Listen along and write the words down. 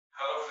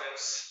Hello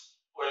friends,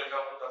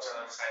 welcome to the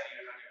channel signing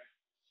academy.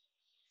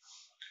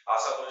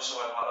 আশা করি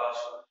সবাই ভালো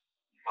আছো।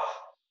 বাহ,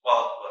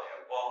 বহুত বঢ়িয়া,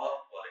 বহুত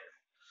বঢ়িয়া।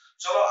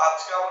 চলো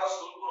আজকে আমরা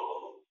শুরু করব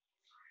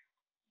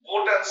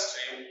বোট অ্যান্ড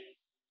স্ট্রিম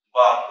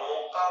বা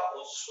নৌকা ও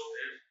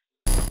স্রোতের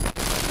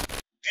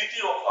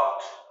দ্বিতীয় পাঠ।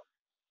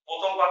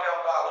 প্রথম পাঠে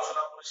আমরা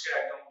আলোচনা করেছি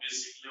একদম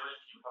বেসিক লেভেল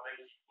কিভাবে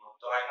কি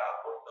করতে হয় না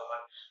করতে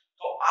হয়।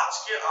 তো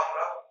আজকে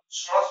আমরা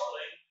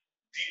সরাসরি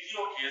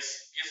দ্বিতীয় কেস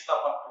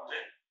নাম্বার 2 তে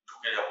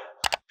ঢুকে যাব।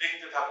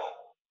 দেখতে থাকো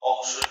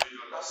অবশ্যই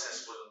ভিডিওটা শেষ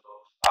পর্যন্ত,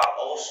 আর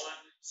অবশ্যই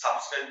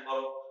সাবস্ক্রাইব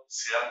করো,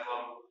 শেয়ার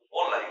করো ও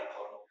লাইক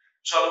করো।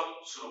 চলো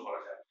শুরু করা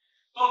যাক।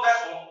 তো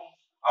দেখো,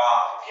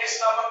 কেস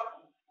নাম্বার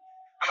 2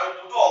 আমি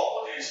দুটো অঙ্ক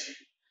দিয়েছি।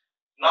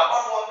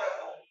 নাম্বার 1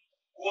 দেখো,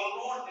 কোন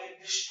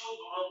নির্দিষ্ট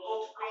দূরত্ব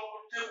অতিক্রম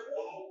করতে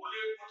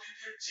অনুকূলের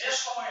গতিতে যে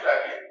সময়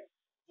লাগে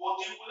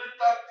প্রতিকূলের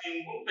তার 3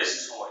 গুণ বেশি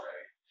সময়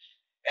লাগে।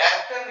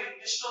 একটা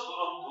নির্দিষ্ট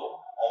দূরত্ব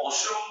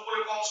অবশ্যই অনুকূলে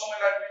কম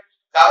সময় লাগবে,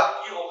 কারণ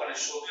কি ওখানে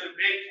স্রোতের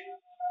বেগ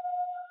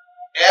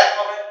 1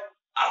 হবে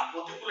আর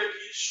প্রতিকূলে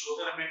কি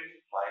স্রোতের বেগ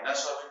মাইনাস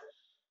হবে।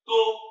 তো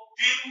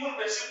 3 গুণ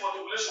বেশি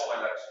প্রতিকূলে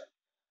সময় লাগছে।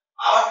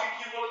 আমাকে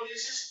কি বলে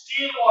দিয়েছে,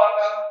 স্টিল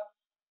ওয়াটার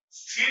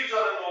স্থির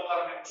জলের নৌকার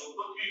বেগ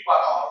 14 কিমি পার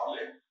আওয়ার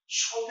হলে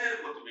স্রোতের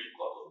গতিবেগ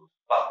কত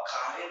বা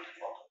কারেন্ট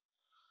কত।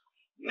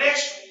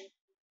 নেক্সট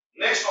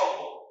নেক্সট অঙ্ক,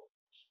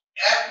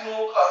 এক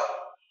নৌকা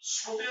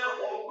স্রোতের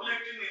অনুকূলে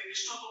একটি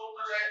নির্দিষ্ট দূরত্ব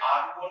যায়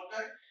 8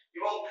 ঘন্টায়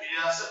এবং ফিরে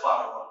আসে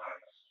 12 ঘন্টায়।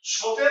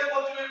 স্রোতের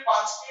গতিবেগ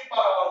 5 কিমি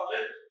পার আওয়ার হলে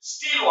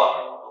স্টিল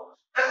ওয়াটার কত।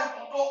 দেখো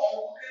দুটো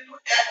অঙ্ক কিন্তু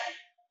একই।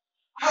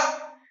 হ্যাঁ,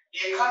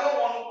 এখানে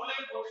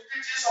অনুকূলের গতিতে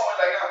যে সময়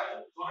লাগে, আমি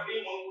ধরে নিই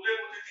অনুকূলের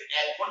গতিতে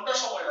 1 ঘন্টা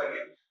সময় লাগে,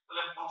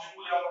 তাহলে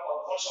প্রতিকূলে আমরা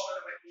কত সময়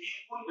লাগবে, 3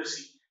 গুণ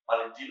বেশি,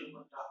 মানে 3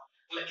 ঘন্টা।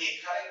 তাহলে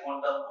এখানে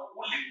ঘন্টা দুটো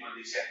উল্লেখ করে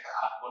দিয়েছি, একটা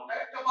 8 ঘন্টা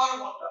একটা 12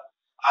 ঘন্টা।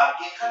 আর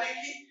এখানে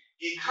কি,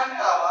 এখানে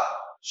আবার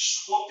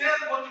স্রোতের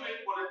গতিবেগ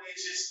করে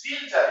দিয়েছে,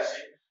 স্টিল চাইছে।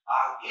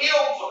 আর এই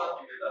অংশটা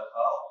থেকে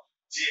দেখাও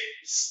যে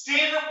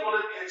স্টিল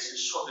করে দিয়েছে,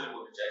 স্রোতের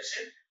গতি চাইছে।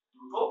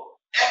 দুটো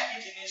একই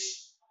জিনিস।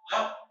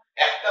 হ্যাঁ,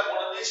 একটা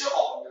বলে দিয়েছে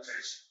অপরটা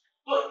চাইছে।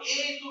 তো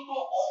এই দুটো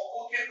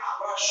অঙ্ককে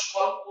আমরা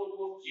সলভ করব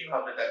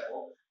কিভাবে, দেখো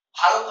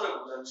ভালো করে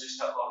বোঝার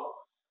চেষ্টা করো।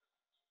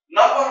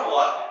 নাম্বার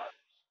 1,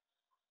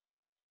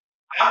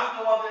 আমি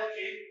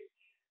তোমাদেরকে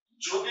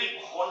যদি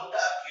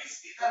ঘন্টা কেস,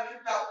 এখানে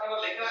কিন্তু আপনারা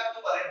লিখে রাখতে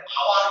পারেন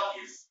আওয়ার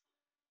কেস।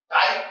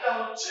 টাইপটা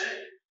হচ্ছে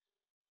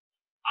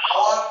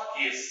আওয়ার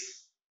কেস।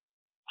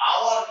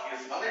 আওয়ার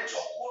কেস মানে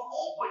যখন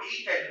অঙ্ক এই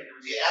টাইপের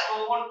যে এত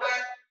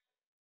ঘন্টায়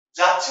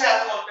যাচ্ছে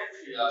এত ঘন্টায়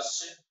ফিরে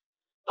আসছে,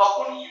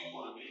 তখন কি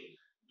করবে,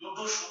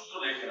 দুটো সূত্র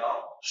লিখে নাও।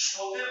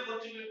 স্রোতের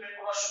গতিবেগ বের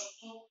করার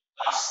সূত্র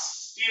আর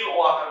স্টিল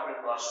ওয়াটার বের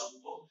করার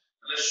সূত্র।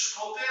 তাহলে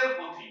স্রোতের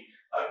গতি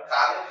আমি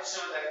কারেন্ট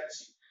হিসেবে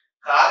দেখাচ্ছি,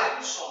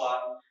 কারেন্ট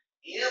সমান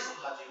S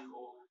ভাজিত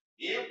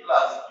A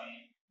plus B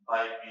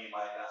by B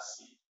minus C।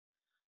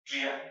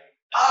 Clear?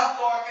 আর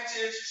তোমাকে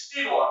চেয়েছি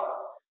স্টিল ওয়াটার,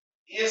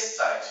 S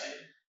চাইছে,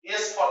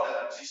 S ফর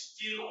দেখাচ্ছি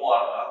still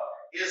water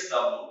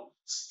SW।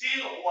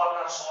 Still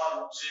water সমান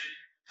হচ্ছে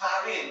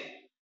কারেন্ট,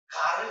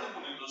 কারেন্ট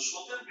গুণিত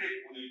স্রোতের বেগ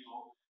গুণিত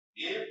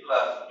A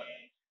plus B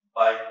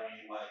by B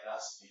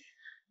minus C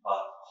বা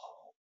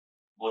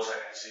বোঝা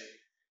গেছে?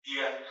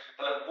 ক্লিয়ার?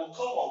 তাহলে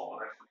প্রথম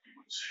অঙ্কটা কি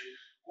বলছে,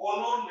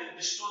 কোন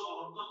নির্দিষ্ট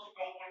দূরত্ব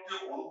অতিক্রম করতে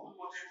অনুকূল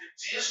গতিতে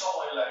যে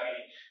সময় লাগে,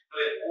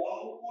 তাহলে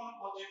অনুকূল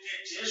গতিতে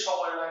যে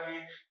সময় লাগে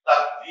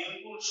তার 3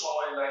 গুণ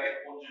সময় লাগে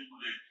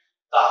প্রতিকূলে।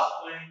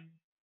 তাহলে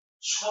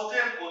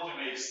স্রোতের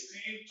গতিবেগ,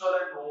 স্থির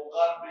জলের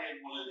নৌকার বেগ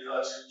বলে দেওয়া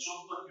আছে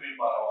 14 কিমি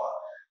পার আওয়ার,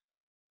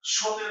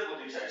 স্রোতের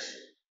গতি চাইছে।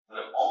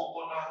 তাহলে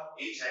অঙ্কটা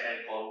এই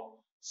জায়গায় করো,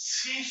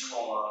 সি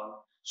সমান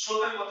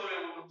স্রোতের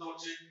গতিবেগ করতে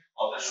হচ্ছে,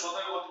 অর্থাৎ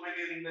স্রোতের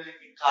গতিবেগের ইংরেজি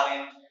কি,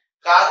 কারেন্ট।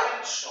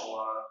 কারেন্ট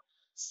সমান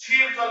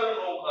স্থির জলের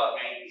নৌকা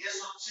বেগ, এস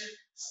হচ্ছে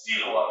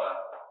স্টিল ওয়াটার,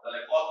 তাহলে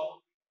কত,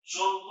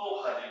 14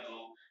 ভাজিত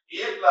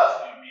a plus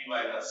b b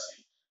minus c,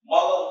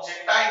 মতলব হচ্ছে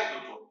টাইম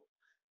দুটো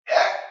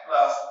 1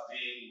 প্লাস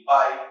 3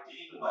 বাই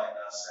 3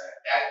 মাইনাস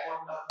 1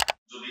 ঘন্টা।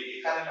 যদি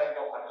এখানে লাগে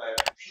ওখানে লাগে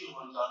 3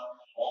 ঘন্টা।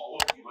 অঙ্ক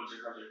কি বলছে,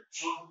 তাহলে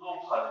 14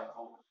 ভাজিত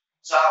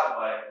 4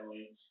 বাই 2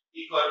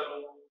 ইকুয়াল টু,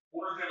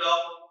 উল্টে দাও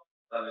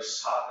তাহলে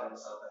 7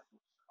 অ্যানসার দেখো।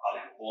 আর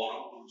বড়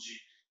করছি,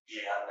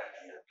 ক্লিয়ার না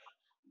ক্লিয়ার,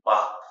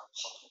 বাহ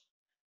কত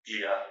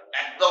ক্লিয়ার,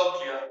 একদম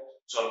ক্লিয়ার।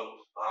 চলো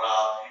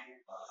রাধে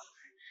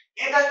রাধে।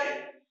 এটাকে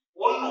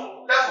অন্য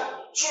দেখো,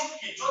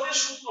 চুটকি যদি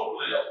সূত্র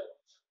ভুলে যাও,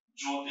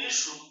 যদি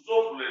সূত্র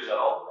ভুলে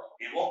যাও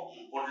এবং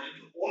উপরে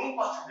যদি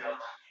অনুপাত দেওয়া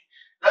থাকে,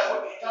 দেখো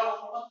এটার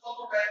অনুপাত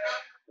কতটা, একটা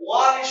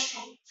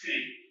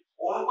 1:3।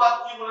 অনুপাত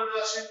কি বলে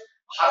দেওয়া আছে,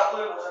 ভালো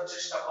করে বোঝার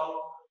চেষ্টা করো,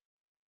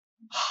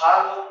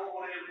 ভালো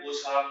করে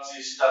বোঝার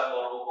চেষ্টা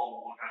করো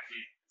অঙ্কটাকে।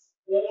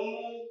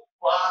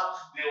 অনুপাত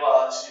দেওয়া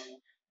আছে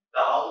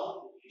down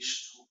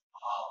is to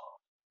up,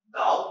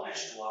 down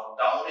is to up,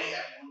 ডাউনে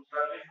 1 ঘন্টা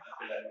লাগবে,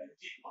 আপে লাগবে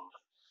 3 ঘন্টা।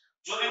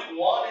 যদি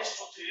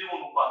 1:3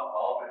 অনুপাত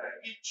পাও, এটা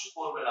কিচ্ছু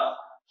করবে না,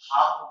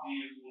 হাফ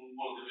দিয়ে গুণ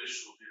করে দেবে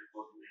স্রোতের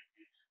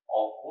গতিবেগকে,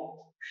 অঙ্ক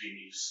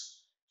ফিনিশ।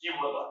 কি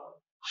বললাম,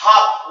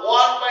 হাফ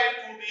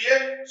 1/2 দিয়ে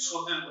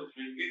স্রোতের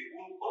গতিবেগকে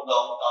গুণ করে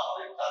দাও,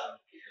 তাহলে কারেন্ট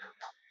পেয়ে যাবে।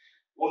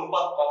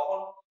 অনুপাত কখন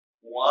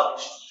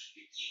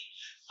 1:3।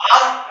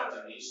 আর একটা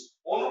জিনিস,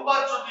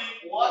 অনুপাত যদি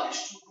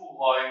 1:2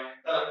 হয়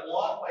তাহলে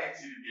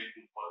 1/3 দিয়ে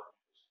গুণ করবে।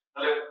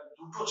 তাহলে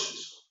দুটো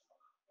জিনিস,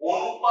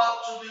 অনুপাত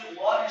যদি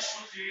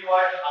 1:3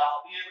 হয় হাফ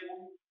দিয়ে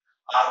গুণ,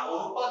 আর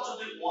অনুপাত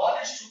যদি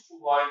 1:2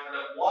 হয়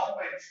তাহলে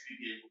 1/3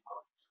 দিয়ে গুণ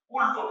হবে,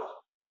 উল্টোটা।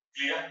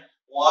 ক্লিয়ার?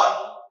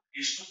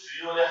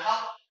 1:3 হলে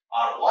হাফ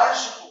আর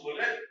 1:2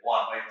 হলে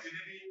 1/3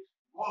 দিয়ে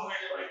গুণ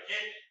হয়ে যাবে। কি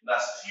না,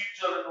 স্থির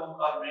জলের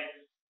নৌকার বেগ।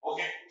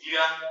 ওকে,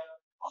 ক্লিয়ার?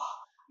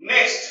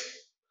 নেক্সট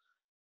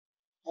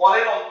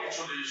পরের অঙ্কে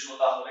চলে এসো।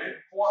 তাহলে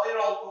পরের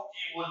অঙ্ক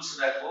কি বলছে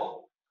দেখো,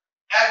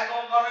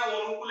 একদম ভাবে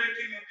অনুকূলে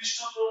একটি নির্দিষ্ট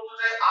দূরত্ব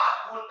যায় 8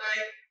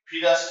 ঘন্টায়,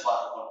 ফিরে আসে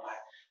 12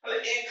 ঘন্টায়। তাহলে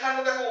এখানে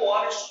দেখো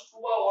 1:2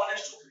 বা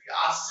 1:3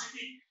 আসছে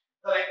কি,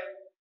 তাহলে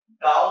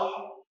ডাউন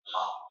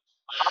হাফ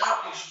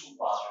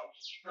 8:12।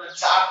 তাহলে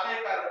 4 দিয়ে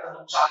কাটলে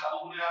দেখো 4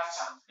 দুগুণে 8,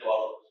 4 থেকে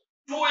 12,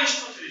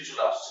 2:3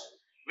 চলে আসছে।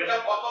 এটা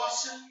কত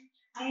আসছে?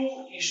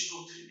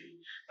 2:3।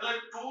 তাহলে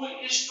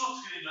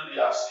 2:3 যদি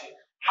আসে,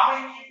 আমি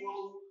কি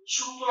করব?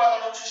 সূত্র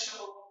লাগানোর চেষ্টা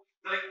করব।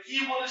 তাহলে কি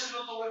বলেছিল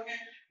তোমাকে?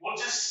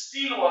 বলছে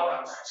স্টিল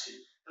ওয়াটার চাইছে।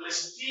 তাহলে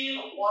স্টিল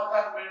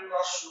ওয়াটার বের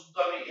করার সূত্র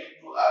আমি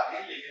একটু আগে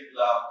লিখে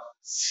দিলাম,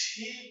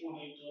 সি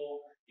গুণিত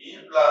a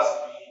plus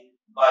B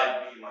by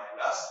B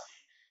minus এ।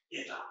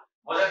 এটা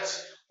বোঝা যাচ্ছে?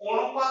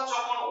 অনুপাত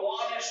যখন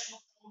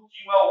 1:2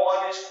 কিংবা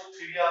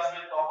 1:3 আসবে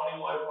তখনই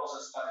ওই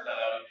প্রসেস কাজে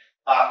লাগাবে,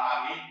 তার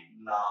আগে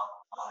না।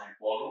 আমি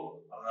বলো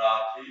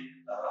রাধে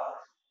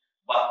রাধে।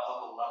 বাদ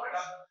কত না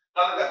বেটা?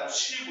 তাহলে দেখো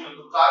সি গুণিত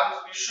কারেন্ট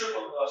নিশ্চয়ই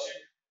বলতে আছে,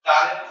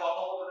 কারেন্ট কত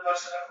বলে দেওয়া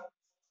আছে দেখো,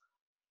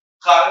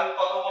 কারেন্ট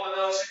কত বলে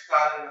দেওয়া আছে,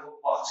 কারেন্ট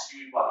 5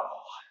 কিমি বাড়ানো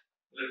হয়।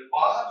 তাহলে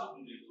 5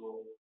 গুণিত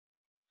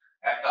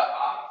একটা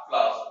 8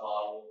 প্লাস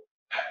 12,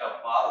 একটা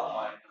 12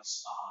 মাইনাস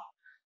 8।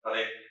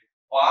 তাহলে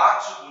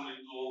 5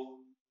 গুণিত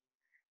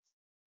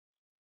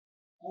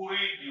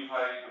 20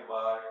 ডিভাইড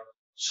বাই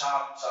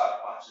 7, 4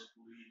 5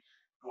 20,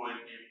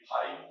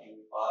 25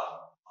 কিমি পার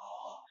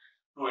আওয়ার,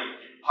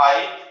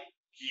 25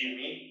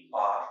 কিমি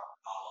পার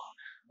আওয়ার।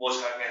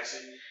 বোঝা গেছে?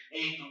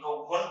 এই দুটো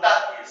ঘন্টার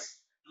কেস।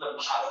 তাহলে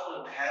ভালো করে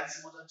ধ্যান সে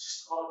বোঝার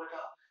চেষ্টা করো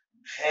বেটা,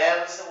 ধ্যান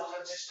সে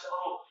বোঝার চেষ্টা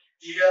করো।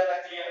 ক্লিয়ার না?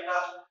 ক্লিয়ার না?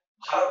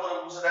 ভালো করে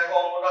বুঝে দেখো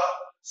অঙ্কটা।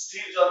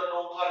 স্থির জলের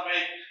নৌকার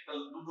বেগ,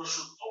 তাহলে দুটো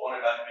সূত্র মনে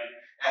রাখবে,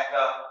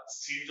 একটা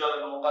স্থির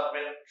জলের নৌকার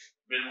বেগ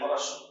বের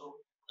করার সূত্র,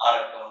 আর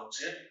একটা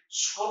হচ্ছে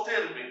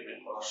স্রোতের বেগ বের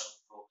করার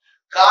সূত্র।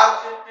 কার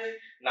ক্ষেত্রে?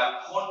 না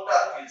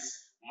ঘন্টার কেস।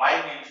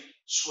 মাইন্ড,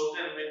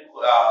 স্রোতের বেগ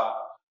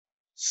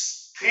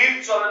স্থির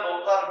জলে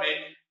নৌকার বেগ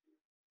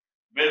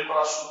বের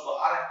করার সূত্র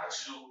আরেকটা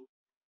ছিল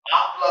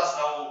আপ প্লাস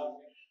ডাউন,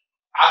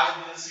 আগের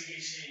দিন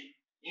শিখেছি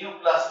you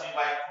plus D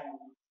by 2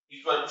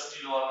 equal to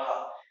still water.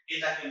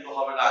 এটা কিন্তু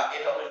হবে না,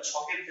 এটা ওই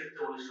ছকের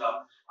ক্ষেত্রে বলেছিলাম।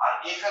 আর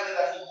এখানে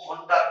দেখো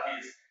ঘন্টার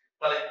কেস,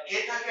 তাহলে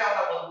এটাকে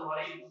আমরা বলতে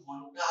পারি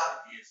ঘন্টার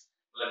কেস।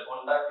 তাহলে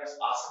ঘন্টার কেস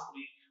আশা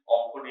করি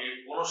অঙ্ক নিয়ে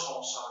কোনো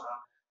সমস্যা হবে না,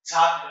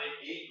 যা দেবে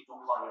এই দুটো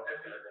ফরম্যাটে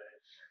ফেলে দেবে।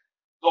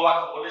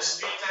 তোমাকে বলে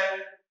স্টিল চাইবে,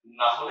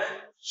 না হলে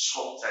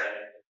সোপ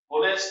চাইবে,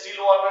 বলে স্টিল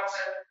ওয়াটার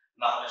চাইবে,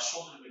 না হলে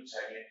সোপের বেগ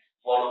চাইবে।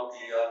 বড়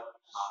ক্লিয়ার?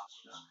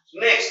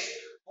 নেক্সট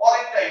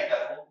পরের টাইপ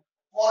দেখো,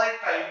 পরের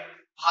টাইপ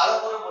ভালো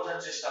করে বোঝার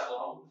চেষ্টা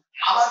করো।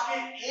 আমাকে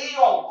এই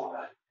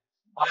অঙ্কটা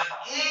বা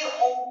এই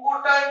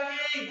অঙ্কটাকে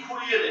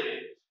ঘুরিয়ে দেবে।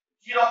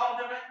 কি রকম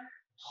দেবে?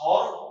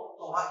 ধরো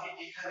তোমাকে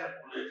এখানে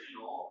বলে দিল,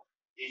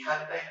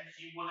 এখানটায়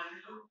কি বলে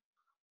দিল,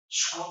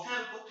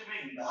 স্রোতের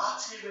গতিবেগ না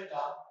চেয়ে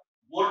বেটা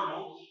বললো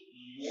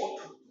মোট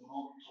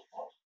দূরত্ব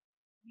কত,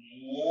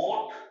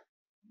 মোট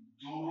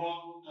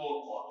দূরত্ব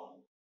কত।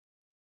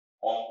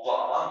 অঙ্ক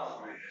আমার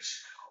ঘুরে গেছে।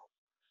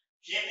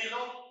 কি দিল?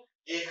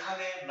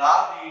 এখানে না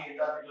দিয়ে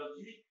এটা দিল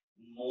কি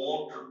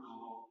মোট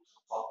দূরত্ব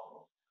কত।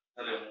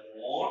 তাহলে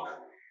মোট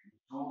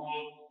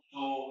দূরত্ব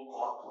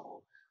কত,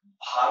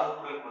 ভালো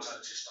করে বোঝার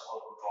চেষ্টা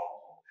করো।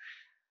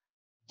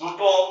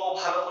 দুটো অঙ্ক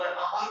ভালো করে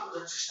আবার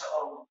বোঝার চেষ্টা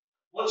করো।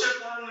 বলছে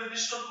কোন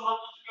নির্দিষ্ট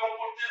দূরত্ব অতিক্রম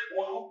করতে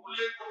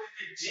অনুকূলের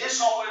গতিতে যে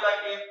সময়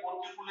লাগে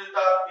প্রতিকূলে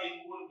তার 3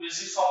 গুণ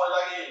বেশি সময়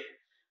লাগে।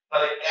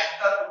 তাহলে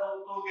একটা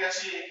দূরত্ব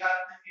গেছে এখান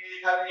থেকে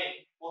এখানে,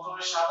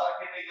 প্রথমে সাঁতার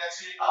কেটে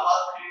গেছে আবার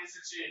ফিরে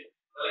এসেছে,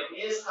 তাহলে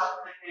এ স্থান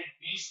থেকে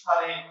বি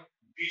স্থানে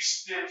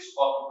ডিসটেন্স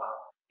কতটা,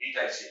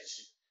 এটাই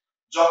চেয়েছে।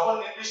 যখন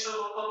নির্দিষ্ট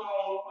দূরত্ব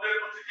অনুকূলের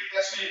গতিতে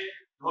গেছে,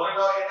 ধরে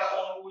নাও এটা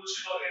অনুকূল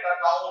ছিল, এটা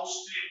ডাউন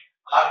স্ট্রিম,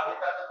 আর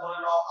এটাকে ধরে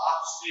নাও আপ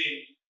স্ট্রিম,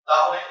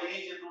 তাহলে এই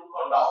যে দূরত্ব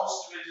ডাউন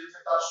স্ট্রিমে যেতে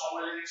তার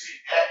সময় লেগেছে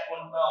 1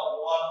 ঘন্টা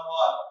 1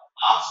 আওয়ার,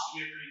 আপ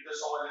স্ট্রিমে ফিরতে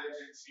সময়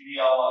লেগেছে 3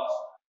 আওয়ার,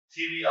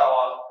 3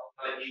 আওয়ার।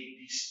 তাহলে এই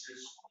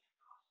ডিসটেন্স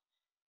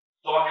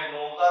তোমাকে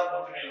নৌকার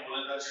গতিবেগ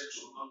বলে যাচ্ছে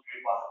 14 কিমি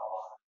পার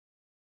আওয়ার,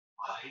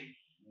 ভাই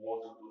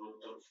মোট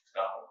দূরত্ব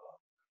কিতনা होगा।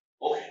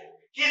 ওকে,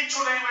 কিচ্ছু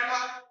নেই বেটা,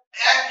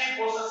 একই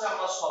প্রসেসে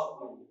আমরা সলভ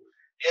করব,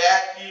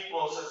 একই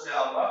প্রসেসে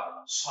আমরা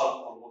সলভ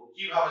করব।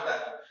 কিভাবে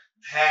দেখো,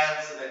 ধ্যান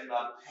से देखना,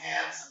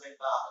 ध्यान से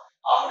देखना,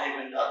 अरे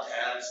बेटा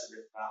ध्यान से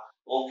देखना।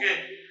 ओके,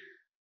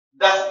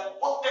 দেখো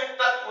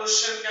প্রত্যেকটা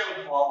কোশ্চেনকে আমি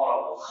ধোয়া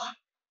পড়াবো,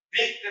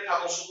 দেখতে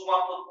থাকো,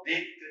 শুধুমাত্র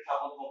দেখতে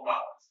থাকো তোমরা।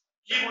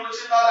 কি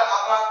বলেছে তাহলে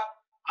আমরা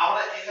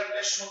আমরা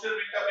এখানে স্রোতের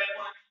বেগটা বের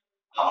করে নিই।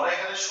 আমরা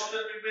এখানে এখানে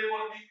স্রোতের বেগ বের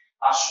করে দিই।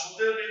 আর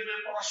স্রোতের বেগ বের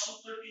করার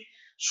সূত্র কি?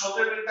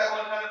 স্রোতের বেগ দেখো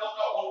এখানে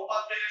তোমরা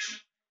অনুপাত পেয়েছো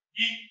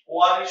কি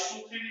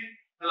 1:3।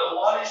 তাহলে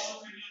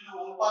 1:3 যদি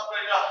অনুপাত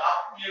পেয়ে যাও হাফ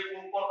দিয়ে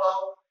গুণ করে দাও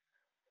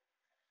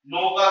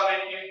নৌকা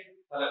বেগে,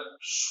 তাহলে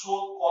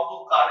স্রোত কত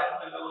কারেন্ট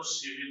হয়ে গেল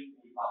 7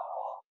 কিমি পার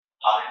আওয়ার।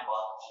 কারেন্ট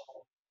বার কত?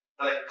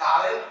 তাহলে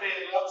কারেন্ট পেয়ে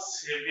গেলাম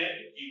 7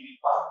 কিমি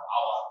পার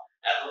আওয়ার।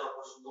 এতটা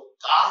পর্যন্ত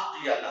কার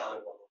ক্লিয়ার না হলে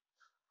বলো।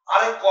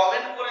 আরে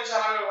কমেন্ট করে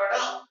জানাবে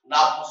ম্যাডাম, না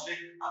বুঝলে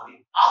আমি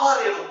আবার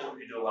এর উপর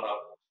ভিডিও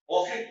বানাবো।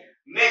 ওকে,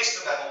 নেক্সট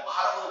দেখো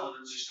ভালো করে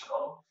বোঝার চেষ্টা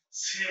করো।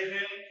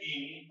 7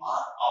 কিমি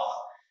পার আওয়ার।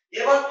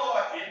 এবার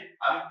তোমাকে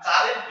আমি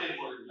কারেন্ট বের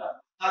করে দিলাম।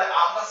 তাহলে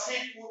আমরা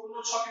সেই পুরনো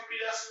ছকে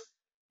ফিরে আসি,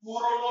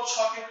 পুরনো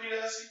ছকে ফিরে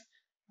আসি,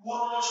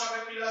 পুরনো ছকে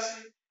ফিরে আসি।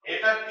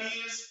 এটা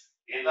টিএস,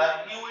 এটা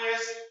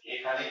ইউএস,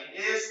 এখানে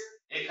এস,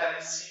 এখানে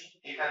সি,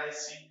 এখানে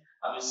সি।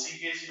 আমি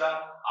শিখেছিলাম,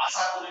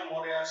 আশা করি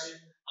মনে আছে,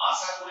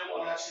 আশা করি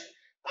মনে আছে।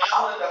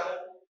 তাহলে দেখো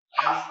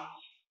আমি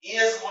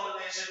এস বলে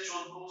দিয়েছি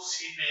 14,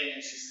 সি পেয়ে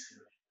গেছি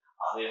 7।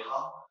 আরে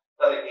হ্যাঁ,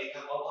 তাহলে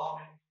এটা কত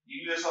হবে?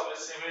 ইউএস হবে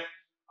 7,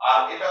 আর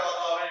এটা কত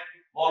হবে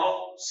বলো?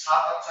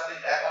 7 আর 4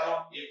 11,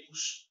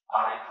 21।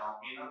 আরে হ্যাঁ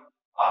কি না,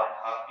 আরে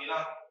হ্যাঁ কি না,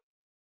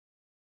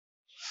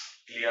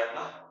 ক্লিয়ার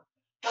না?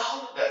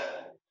 তাহলে দেখো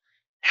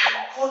এক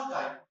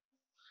ঘন্টায়,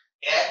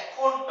 এক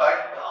ঘন্টায়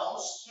ডাউন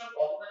স্ট্রিমে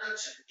কতটা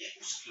যাচ্ছে?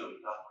 21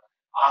 কিলোমিটার,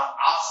 আর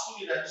আপ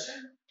স্ট্রিমে যাচ্ছে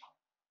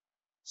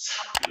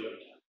 7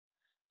 কিলোমিটার।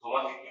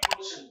 তোমাকে কি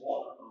বলছে?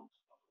 মোট দূরত্ব।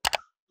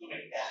 তুমি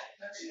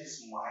একটা জিনিস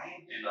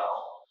মাইন্ডে নাও,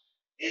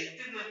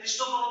 একটি নির্দিষ্ট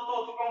দূরত্ব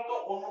অতিক্রান্ত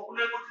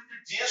অনুকূলের গতিতে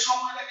যে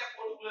সময় লাগে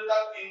প্রতিকূলে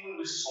তার 3 গুণ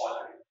বেশি সময়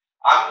লাগে।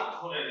 আমি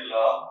ধরে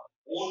নিলাম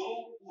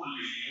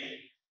অনুকূলে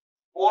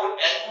ওর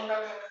 1 ঘন্টা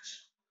টাইম আছে,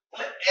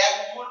 তাহলে 1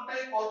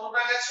 ঘন্টায়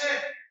কতটা গেছে?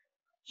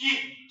 কি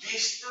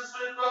ডিসটেন্স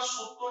বের করার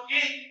সূত্র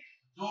কি?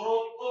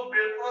 দূরত্ব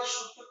বের করার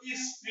সূত্র কি?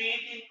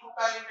 স্পিড ইনটু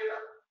টাইম বের।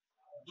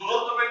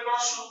 দূরত্ব বের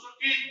করার সূত্র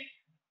কি?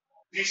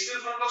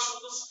 ডিসটেন্স বের করার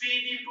সূত্র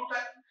স্পিড ইনটু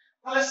টাইম।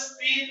 তাহলে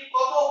স্পিড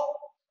কত?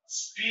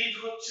 স্পিড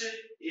হচ্ছে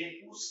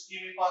 21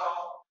 কিমি পার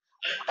আওয়ার।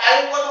 আর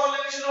টাইম কত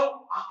লেগেছিল?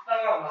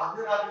 আপনারা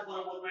রাধে রাধে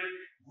করে বলবেন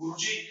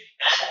গুরুজি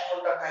 1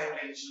 ঘন্টা টাইম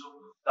লেগেছিল।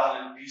 তাহলে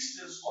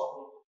ডিসটেন্স কত?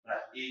 না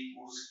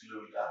 21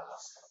 কিলোমিটার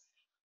রাস্তা।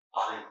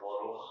 আরে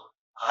বড়,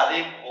 আরে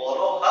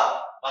বড় হা,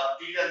 বাত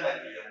ক্লিয়ার না,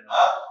 ক্লিয়ার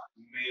না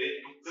মেরে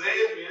টুকরে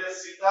মেরে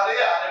সিতারে,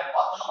 আরে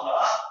বাতাও না।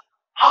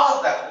 আবার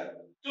দেখো,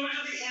 তুমি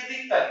যদি এই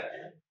দিকটা নিতে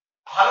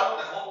ভালো করে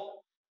দেখো,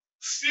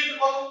 স্পিড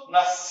কত?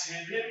 না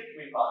 7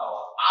 কিমি পার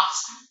আওয়ার। আপ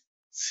স্পিড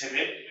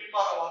 7 কিমি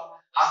পার আওয়ার।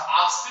 আর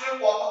আপ স্পিডে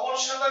কত বড়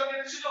সাঁতার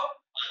কেটেছিল?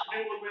 আপনি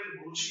বলবেন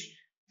গুরুজি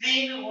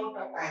 3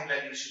 ঘন্টা টাইম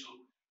লেগেছিল।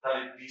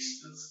 তাহলে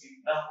ডিসটেন্স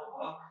কিতনা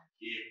होगा?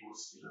 21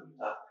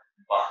 কিলোমিটার।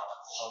 বাত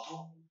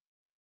খতম,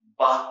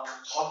 বাত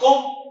খতম।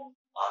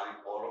 আরে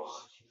বড়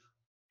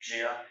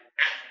ক্লিয়ার,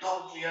 একদম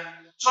ক্লিয়ার।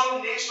 চলো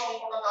নেক্সট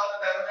অঙ্কটা তাহলে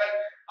দেখা যাক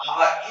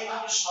আমরা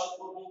কিভাবে সলভ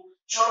করব।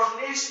 চলো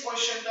নেক্সট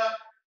কোশ্চেনটা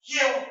কি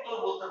উত্তর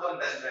বলতে পারে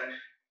দেখা যাক।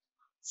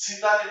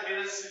 सितारे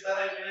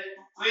मेरे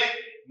टुकड़े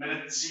मेरे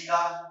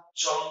जिगर।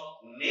 চলো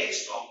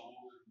নেক্সট অঙ্ক,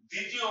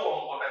 দ্বিতীয়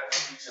অঙ্কটা কি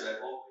দিচ্ছে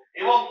দেখো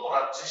এবং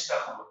করার চেষ্টা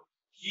করো।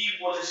 কি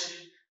বলেছি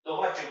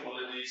তোমাকে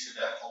বলে দিয়েছি,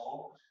 দেখো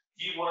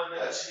কি বলে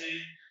দিয়েছি।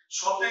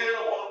 স্রোতের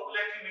অনুকূলে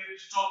একটি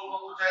নির্দিষ্ট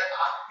দূরত্ব যায়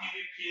 8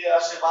 কিমি, ফিরে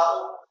আসে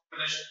 12।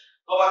 মানে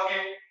তোমাকে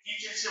কি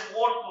চেয়েছে?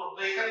 মোট দূরত্ব।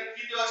 এখানে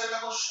কি দেওয়া আছে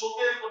দেখো?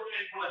 স্রোতের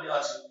গতিবেগ বলে দেওয়া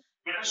আছে।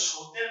 এটা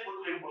স্রোতের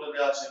গতিবেগ বলে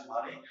দেওয়া আছে,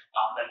 মানে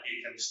আপনাকে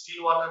এখানে স্টিল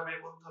ওয়াটার বের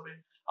করতে হবে।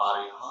 আর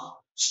হ্যাঁ,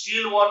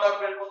 স্টিল ওয়াটার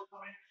বের করতে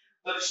হবে।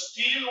 তাহলে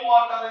স্টিল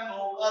ওয়াটারে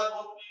নৌকার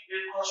গতি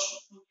বের করার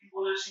সূত্র কি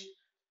বলেছি?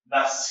 না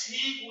সি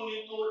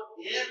গুণিত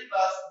এ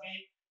plus B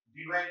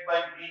divide by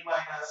B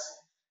minus C.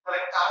 তাহলে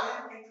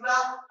কারেন্ট कितना?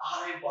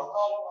 আরে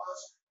बताओ 5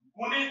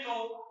 গুণিত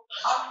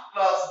 8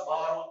 প্লাস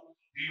 12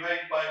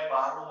 ডিভাইড বাই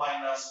 12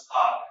 মাইনাস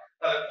 8।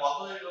 তাহলে কত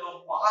হয়ে গেল?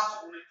 5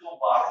 গুণিত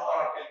 12 আর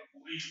 8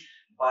 20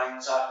 বাই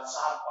 4,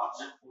 4 5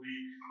 এ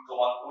 20,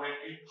 তোমার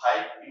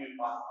 25 কিমি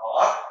পার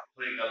আওয়ার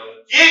হয়ে গেল।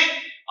 কি?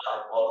 আর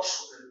বড়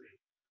স্রোতের বেগ,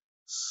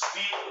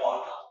 স্পিড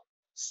ওয়াটার,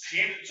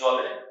 স্থির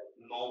জলে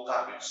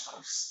নৌকার বেগ,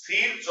 সরি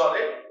স্থির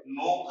জলে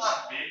নৌকার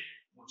বেগ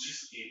 25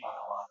 কিমি পার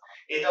আওয়ার।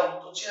 এটা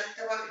উত্তর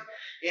চাইতে পারে,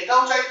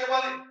 এটাও চাইতে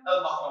পারে। তাহলে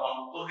আমার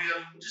উত্তর হয়ে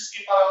গেল 25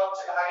 কিমি পার আওয়ার,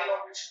 যেটা আগে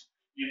রকম ছিল।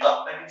 কিন্তু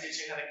আপনাকে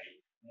চেয়েছে এখানে কি?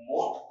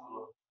 मोट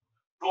दूरत्व,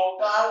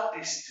 टोटल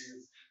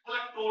डिस्टेंस।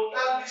 তাহলে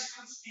টোটাল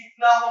ডিসটেন্স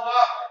कितना होगा?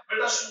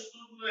 बेटा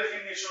সূত্রগুলো লিখে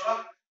নিয়েছো না?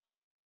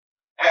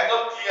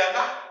 একদম ক্লিয়ার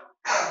না?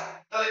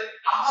 তাহলে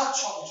আবার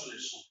ছকে চলে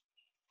এসো,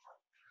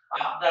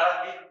 আপনারা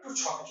একটু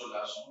ছকে চলে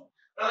আসুন।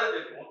 তাহলে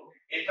দেখুন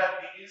এটা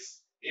ds,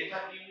 এটা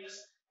ds,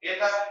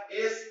 এটা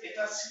s,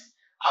 এটা c।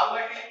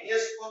 আপনাকে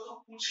s কত?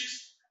 25,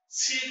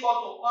 c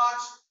কত?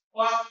 5,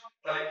 5।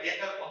 তাহলে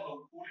এটা কত?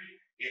 20,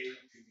 এটা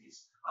 30।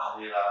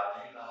 আরে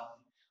রাধে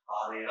রাধে,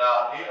 আরে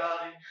রাধে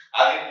রাধে।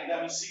 আগের দিন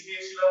আমি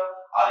শিখিয়েছিলাম,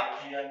 আরে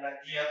ক্লিয়ার না,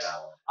 ক্লিয়ার না?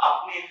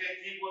 আপনি এটা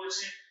কি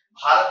বলেছেন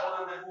ভালো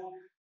করে দেখুন।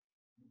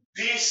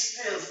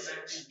 ডিসটেন্স,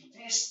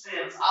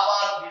 ডিসটেন্স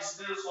আবার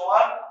ডিসটেন্স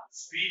সমান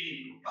স্পিড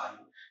ইনটু টাইম।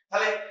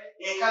 তাহলে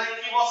এখানে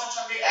কি বসে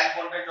থাকে? 1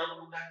 ঘন্টায়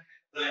যতটুকু টাইম।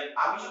 তাহলে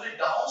আমি যদি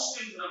ডাউন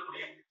স্ট্রিম ধরে করি,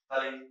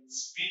 তাহলে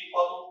স্পিড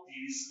কত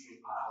 30 কিমি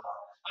পার আওয়ার।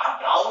 আর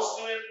ডাউন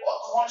স্ট্রিমে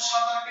কতক্ষণ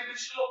সাঁতার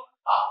কেটেছিল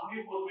আপনি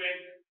বলবেন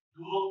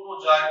দূরত্ব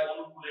যায়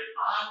অনুকূলে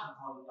 8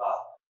 ঘন্টা,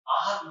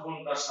 8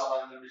 ঘন্টা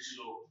সাঁতার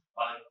কেটেছিল,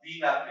 মানে 3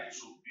 আর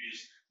 24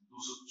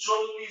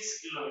 240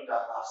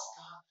 কিলোমিটার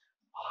রাস্তা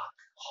ভাগ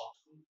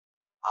কত।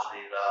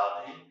 আরে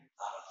রাধে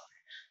রাধে,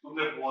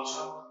 তুমি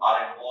বোঝো।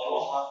 আরে বড়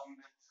হাতি,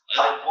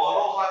 আরে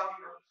বড় হাতি।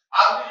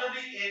 আপনি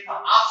যদি এটা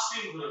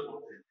আপস্ট্রিম ধরে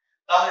করতেন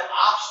তাহলে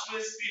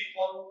আপস্ট্রিম স্পিড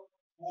কত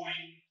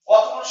 20,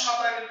 কতক্ষণ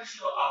সাঁতার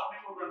কেটেছিল আপনি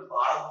করবেন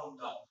 12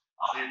 ঘন্টা।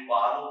 আরে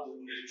 12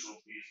 দুগুণে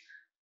 24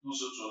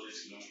 240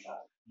 কিলোমিটার।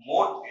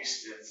 মোট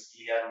ডিসটেন্স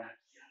ক্লিয়ার না?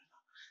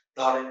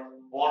 তাহলে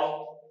বড়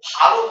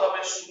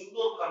ভালোভাবে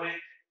সুন্দরভাবে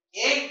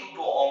এই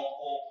দুটো অঙ্ক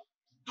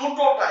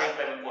দুটো টাইপ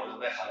আমি করে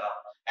দেখালাম।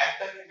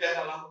 একটা কি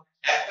দেখালাম?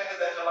 একটাকে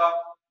দেখালাম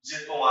যে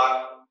তোমার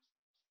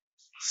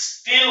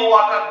স্টিল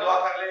ওয়াটার দেওয়া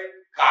থাকলে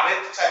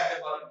কারেন্ট চাইতে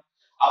পারে,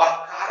 আবার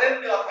কারেন্ট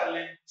দেওয়া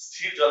থাকলে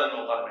স্থির জলে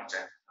নৌকার বেগ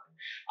চাইতে পারে।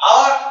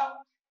 আবার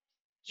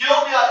কেউ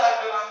দেওয়া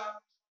থাকবে না,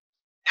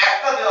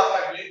 একটা দেওয়া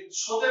থাকবে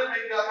স্রোতের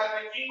বেগ দেওয়া থাকবে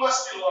কিংবা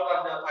স্টিল ওয়াটার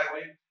দেওয়া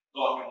থাকবে,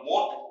 তোমাকে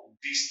মোট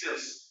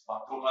ডিসটেন্স বা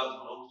টোটাল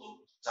দূরত্ব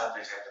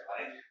জানতে চাইতে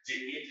পারে যে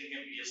এ থেকে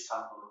বি এর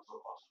স্থান দূরত্ব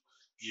কত।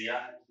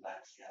 ক্লিয়ার না?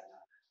 ক্লিয়ার না?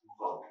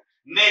 গুড।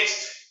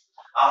 নেক্সট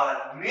আমরা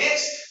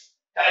নেক্সট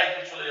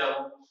টাইপে চলে যাব।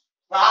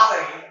 তার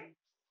আগে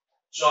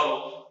চলো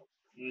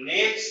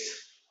নেক্সট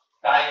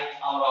টাইপ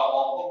আমরা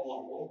অঙ্ক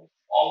করব।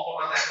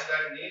 অঙ্কটা দেখা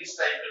যাক নেক্সট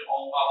টাইপের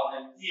অঙ্ক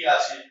আমাদের কি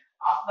আছে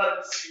আপনার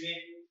স্ক্রিনে।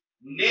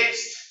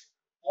 নেক্সট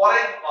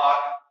পরের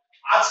পার্ট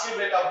আজকে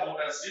বেটা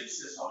বোর্ডের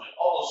শেষ হবে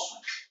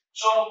অবশ্যই।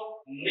 চলো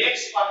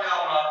নেক্সট পার্টে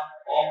আমরা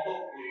অঙ্ক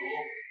করব।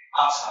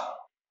 আচ্ছা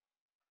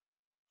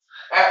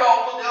একটা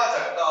অঙ্ক দেওয়া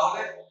যাক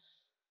তাহলে,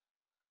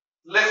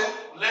 লেখো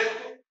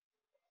লেখো।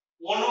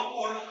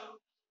 অনুকূল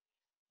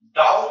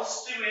ডাউন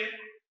স্ট্রিমে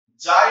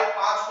যায়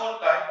 5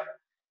 ঘন্টায়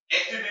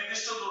একটি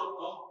নির্দিষ্ট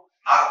দূরত্ব,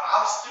 আর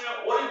আপস্ট্রিমে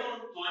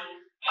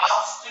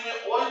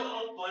ওই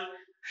দূরত্বই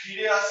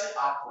ফিরে আসে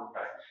 8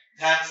 ঘন্টায়।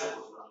 ধ্যান সে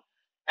বুঝলাম।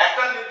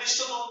 একটা নির্দিষ্ট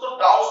দূরত্ব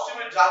ডাউন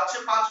স্ট্রিমে যাচ্ছে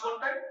 5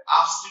 ঘন্টায়,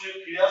 আপস্ট্রিমে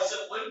ফিরে আসছে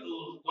ওই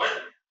দূরত্বই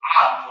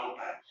 8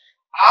 ঘন্টায়।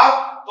 আর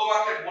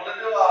তোমাকে বলে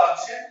দেওয়া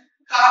আছে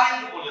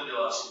কারেন্ট, বলে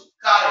দেওয়া আছে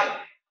কারেন্ট।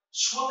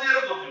 স্রোতের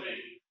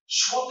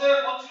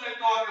গতিবেগ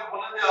তোমাকে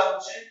বলে দেওয়া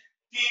হচ্ছে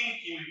 3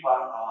 কিমি পার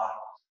আওয়ার,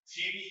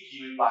 3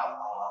 কিমি পার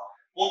আওয়ার।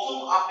 প্রথম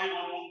আপনি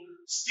বলুন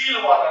স্টিল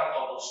ওয়াটার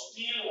কত,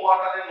 স্টিল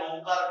ওয়াটারে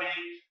নৌকার বেগ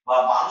বা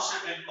মানুষের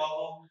বেগ কত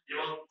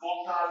এবং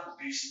টোটাল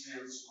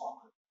ডিসটেন্স কত,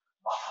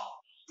 বাতাও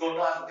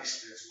টোটাল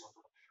ডিসটেন্স কত।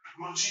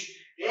 গুরুজি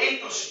এই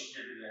তো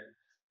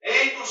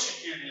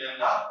শিখিয়ে দিলেন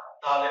না?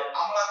 তাহলে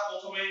আমরা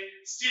প্রথমে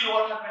স্টিল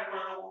ওয়াটার বের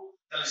করে নেব।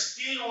 তাহলে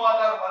স্টিল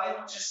ওয়াটার মানে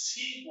হচ্ছে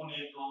সি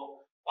গুণিত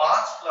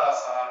 5 plus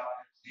R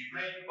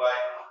divide by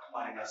 8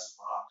 minus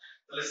 5।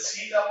 তাহলে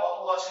সিটা কত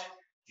আছে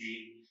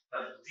 3,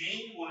 তাহলে 3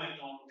 গুণিত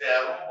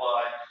 13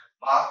 বাই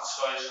 5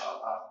 6 7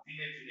 8, 3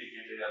 এ 3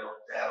 কেটে গেল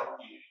 13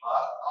 কিমি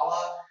পার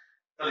আওয়ার।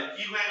 তাহলে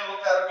কি হয়ে গেল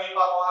 13 কিমি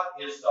per hour?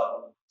 S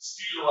double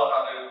still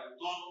ওয়াটারের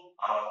উত্তর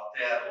আমরা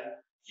 13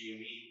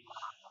 কিমি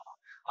পার আওয়ার।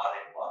 আরে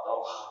বাতাও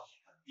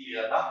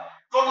ক্লিয়ার না?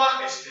 Total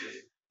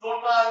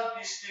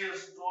distance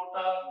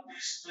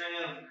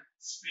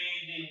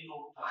speed into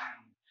time.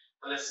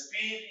 তাহলে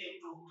স্পিড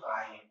ইনটু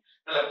টাইম।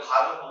 তাহলে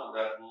ভালো করে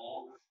দেখো,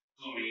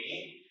 তুমি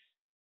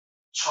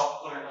ছক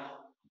করে নাও।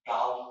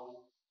 Down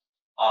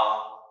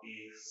up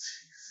is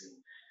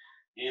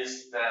is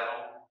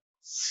 13,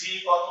 C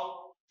কত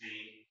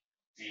 3,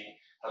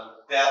 তাহলে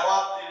 13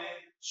 আর 3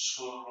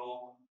 16,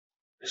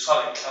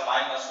 সরি এটা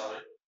মাইনাস হবে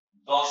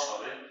 10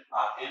 হবে,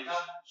 আর এটা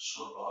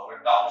 16 হবে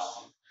ডাউন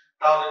স্ট্রিম।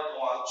 তাহলে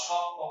তোমার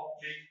ছক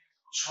কমপ্লিট।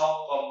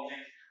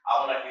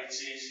 আমরা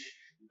চেয়েছি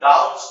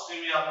ডাউন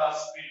স্ট্রিমে আমরা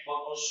স্পিড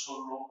কত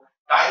 16,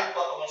 টাইম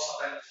কত আমার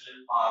সাথে ছিলেন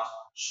 5,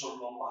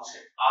 16 5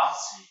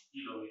 80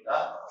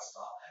 কিলোমিটার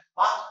রাস্তা।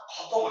 বা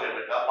খতম রে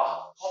বেটা, বা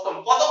খতম।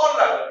 কতক্ষণ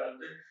লাগবে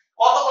বলতে?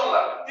 কতক্ষণ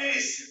লাগবে?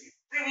 30 সেকেন্ড,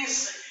 30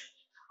 সেকেন্ড।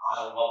 আর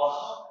বাবা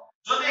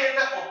যদি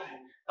এটা করতে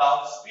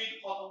তাহলে স্পিড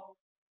কত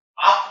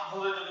 8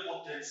 ধরে যদি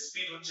করতে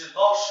স্পিড হচ্ছে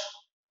 10,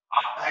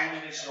 আর টাইম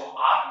লেগেছিল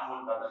 8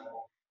 ঘন্টা। দেখো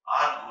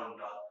 8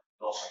 ঘন্টা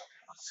 10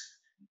 আছে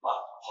বা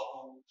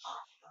খতম।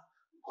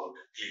 Good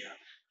clear.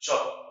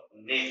 চলো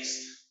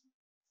নেক্সট।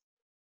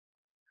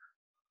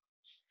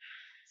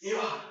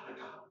 এবার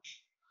এটা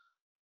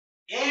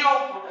এই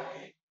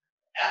অঙ্কটাকে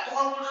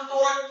এতক্ষণ পর্যন্ত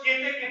ওরা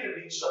কেটে কেটে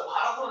দিচ্ছিল,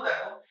 ভালো করে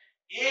দেখো।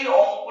 এই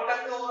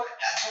অঙ্কটাকে ওরা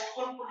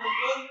এতক্ষণ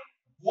পর্যন্ত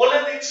বলে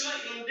দিচ্ছিল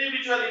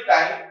ইন্ডিভিজুয়ালি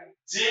টাইম,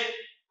 যে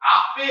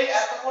আপে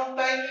এতক্ষণ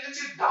টাইম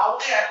লেগেছে,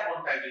 ডাউনে এতক্ষণ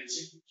টাইম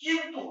লেগেছে,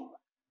 কিন্তু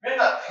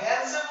বেটা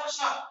ধ্যান সে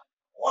বসা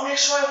অনেক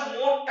সময়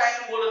মোট টাইম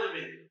বলে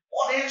দেবে,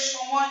 অনেক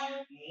সময়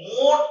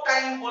মোট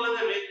টাইম বলে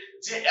দেবে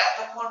যে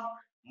এতক্ষণ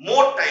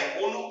মোট টাইম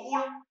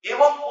অনুকূল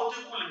এবং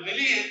প্রতিকূল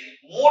মিলিয়ে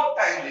মোট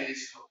টাইম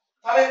লেগেছিল।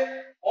 তাহলে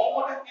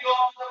অঙ্কটা কি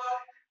হতে পারে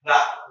না,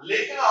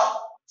 লেখা নাও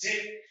যে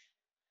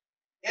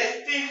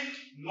একটি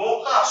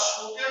নৌকা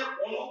স্রোতের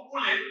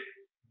অনুকূলে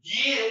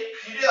গিয়ে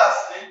ফিরে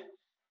আসতে,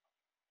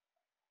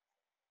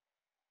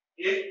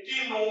 একটি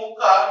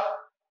নৌকা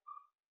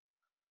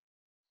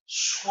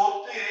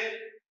স্রোতের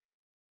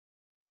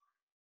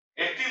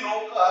একটি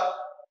নৌকার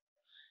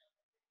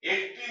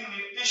একটি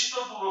নির্দিষ্ট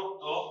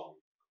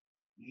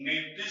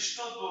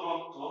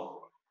দূরত্ব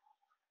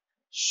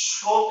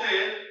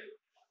স্রোতের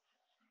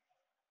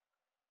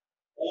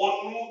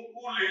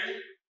অনুকূলে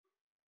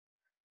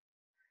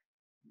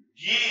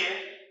গিয়ে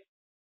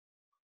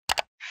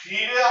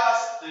ফিরে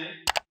আসতে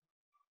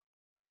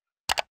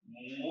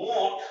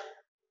মোট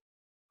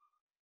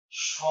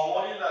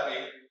সময় লাগে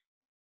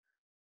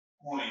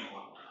 20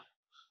 ঘন্টা।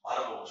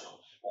 ভালো বলছো,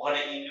 ওখানে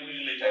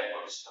ইন্ডিভিজুয়ালি টাইপ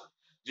করেছিলাম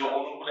যে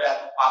অনুকূলে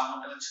এত 5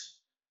 ঘন্টা লাগছে,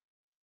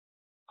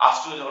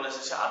 আসলে যখন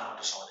এসেছে 8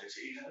 ঘন্টা সময় লেগেছে।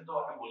 এখানে তো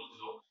আপনি বলে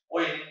দিল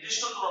ওই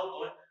নির্দিষ্ট দূরত্ব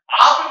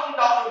আপ এবং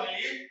ডাউন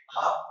মিলিয়ে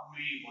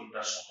 20 ঘন্টা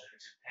সময়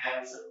লেগেছে।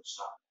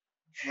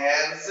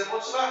 ধ্যান সে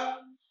বুঝলা।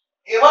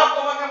 এবার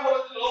তোমাকে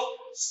বলে দিল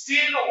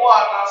স্টিল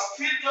ওয়াটার,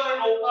 স্থির জলে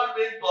নৌকার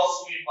বেগ 10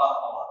 মিলি পার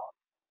আওয়ার।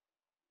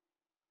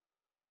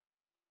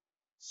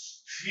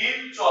 স্থির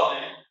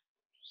জলে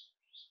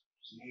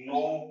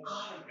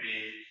নৌকার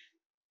বেগ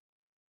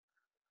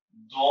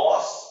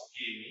 10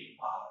 কিমি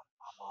পার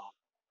আওয়ার।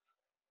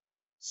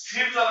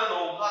 স্থির জলে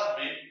নৌকার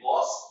বেগ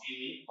 10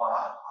 কিমি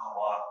পার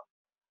আওয়ার।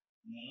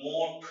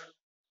 মোট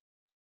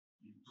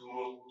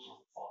দূরত্ব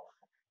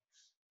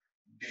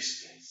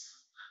ডিসটেন্স,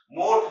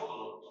 মোট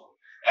দূরত্ব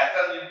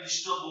একটা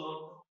নির্দিষ্ট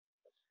দূরত্ব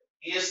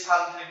এ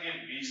স্থান থেকে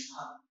বি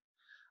স্থান,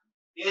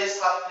 এ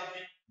স্থান থেকে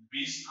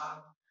বি স্থান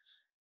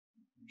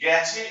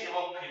গেছে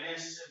এবং ফিরে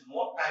এসেছে,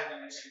 মোট টাইম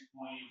লেগেছে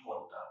 20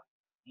 ঘন্টা।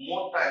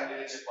 মোট টাইম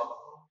লেগেছে কত?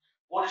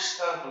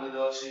 পরিষ্কার বলে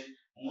দেওয়া আছে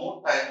মোট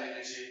টাইম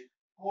লেগেছে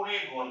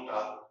 20 ঘন্টা।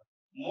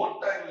 মোট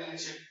টাইম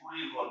লেগেছে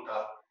 20 ঘন্টা।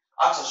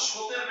 আচ্ছা,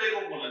 স্রোতের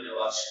বেগও বলে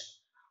দেওয়া আছে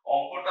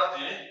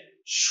অঙ্কটাতে,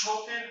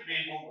 স্রোতের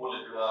বেগও বলে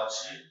দেওয়া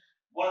আছে।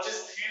 বলছে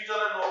স্থির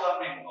জলে নৌকার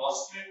বেগ 10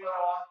 কিমি পার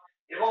আওয়ার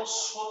এবং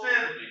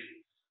স্রোতের বেগ,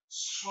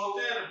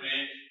 স্রোতের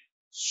বেগ,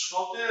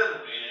 স্রোতের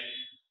বেগ,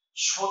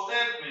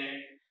 স্রোতের বেগ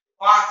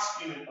 5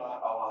 কিমি পার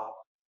আওয়ার।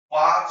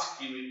 5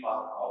 কিমি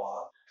পার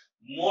আওয়ার।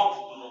 মোট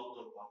দূরত্ব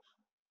কত?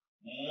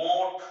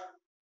 মোট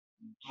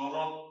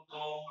দূরত্ব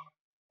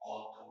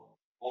কত?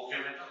 ওকে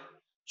বেটা,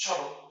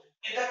 চলো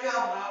এটাকে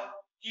আমরা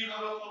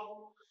কিভাবে করব?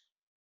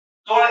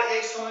 তোমরা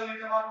x ধরে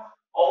নিতে পারো,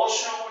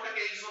 অবশ্যই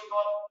অঙ্কটাকে x ধরতে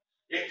পারো।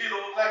 একটি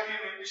নৌকা একটি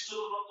নির্দিষ্ট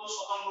দূরত্ব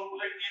স্বতন্ত্র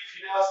কূলে গিয়ে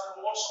ফিরে আসতে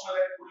মোট সময়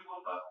লাগে 20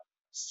 ঘন্টা।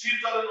 স্থির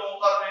জলে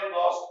নৌকার বেগ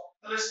 10,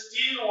 তাহলে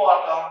স্টিল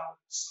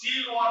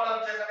ওয়াটার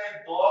যেখানে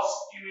 10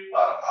 কিমি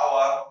পার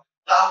আওয়ার,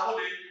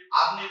 তাহলে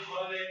আপনি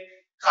ধরে নিন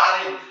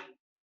কারেন্ট,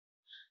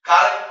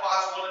 কারেন্ট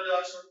 5 বলে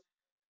দেওয়া আছে,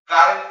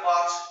 কারেন্ট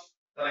 5,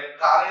 তাহলে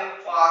কারেন্ট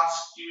 5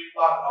 কিমি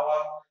পার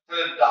আওয়ার।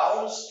 তাহলে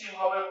ডাউন স্ট্রিম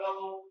হবে কত?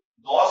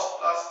 10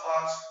 প্লাস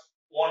 5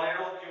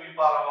 15 কিমি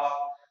পার আওয়ার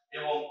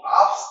এবং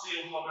আপ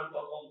স্ট্রিম হবে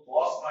কত?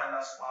 10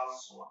 মাইনাস 5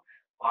 সমান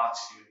 5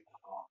 কিমি পার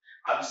আওয়ার।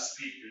 আমি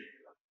স্পিড পেয়ে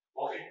গেলাম।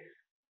 ওকে,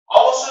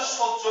 অবশ্যই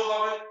স্রোত যোগ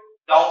হবে,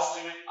 ডাউন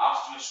স্ট্রিমে আপ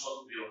স্ট্রিমে স্রোত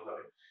বিয়োগ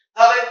হবে।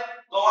 তাহলে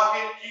তোমাকে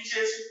কি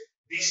চেয়েছে?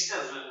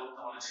 ডিসটেন্স বের করতে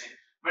বলেছে।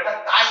 বেটা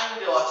টাইম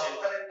দেওয়া আছে,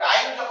 তাহলে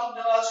টাইম যখন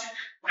দেওয়া আছে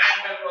টাইম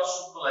বের করার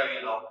সূত্র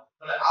লাগিয়ে দাও।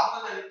 তাহলে আমরা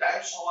জানি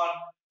টাইম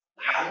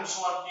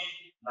সমান কি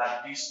না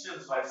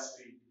distance by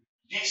speed.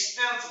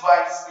 Distance by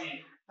speed,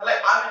 তাহলে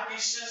আমি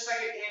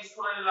ডিসটেন্সটাকে x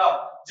ধরে নিলাম,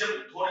 যে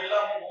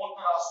ধরিলাম মোট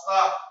রাস্তা,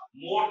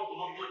 মোট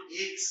দূরত্ব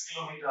x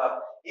কিলোমিটার।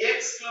 x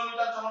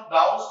কিলোমিটার যখন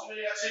ডাউন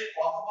স্ট্রিমে গেছে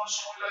কতক্ষণ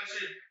সময়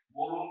লাগছে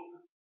বলুন?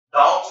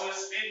 ডাউন স্ট্রিমে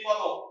স্পিড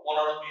কত?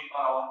 15 কিমি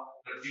per hour.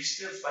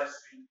 Distance by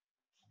speed,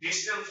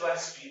 distance by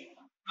speed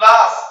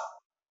plus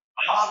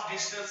আমার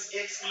ডিসটেন্স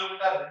x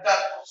কিলোমিটার,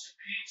 রিটার্ন করছে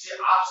ফিরছে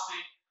আসছে,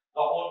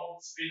 তখন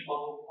স্পিড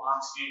কত?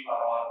 5 কিমি পার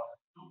আওয়ার।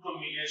 দুটো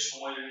মিলিয়ে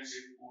সময় লেগেছে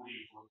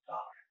 20 ঘন্টা।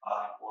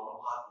 আর কোনো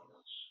ভাগ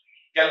নেই,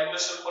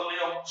 ক্যালকুলেশন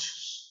করলেই অঙ্ক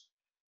শেষ,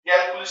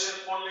 ক্যালকুলেশন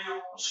করলেই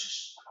অঙ্ক শেষ।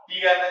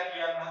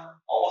 ক্লিয়ার না?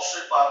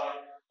 অবশ্যই পারবে,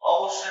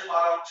 অবশ্যই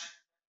পারা উচিত।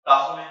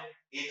 তাহলে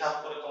এটা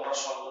করে তোমরা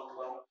সলভ করতে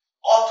পারো,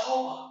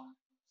 অথবা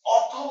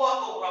অথবা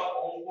তোমরা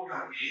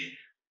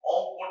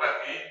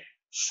অঙ্কটাকে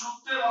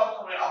সূত্রের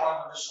মাধ্যমে আমরা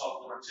যদি সলভ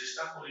করার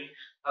চেষ্টা করি,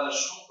 তাহলে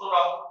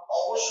সূত্রটা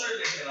অবশ্যই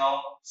দেখে নাও।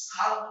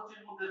 স্থান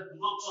দুটির মধ্যে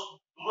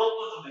দূরত্ব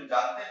যদি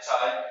জানতে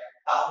চাই,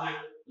 তাহলে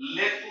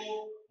লেখো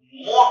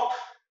মোট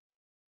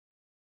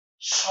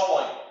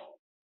সময়,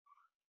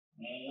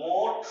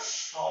 মোট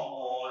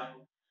সময়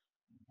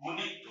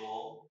গুণিত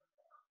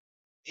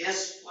a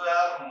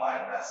square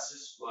minus c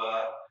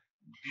square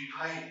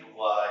divided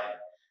by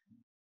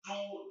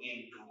 2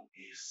 into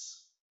s.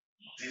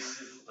 This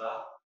is the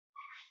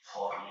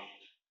formula.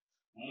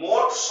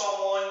 মোট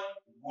সময়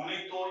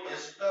গুণিত a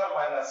square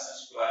minus c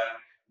square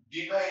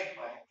divided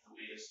by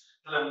 2s,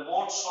 তাহলে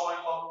মোট সময়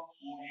কত?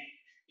 20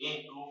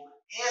 into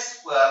a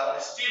square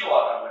মানে স্টিল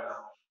ওয়াটার, বেটা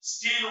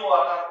স্টিল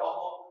ওয়াটার কত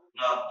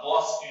না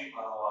 10 কিমি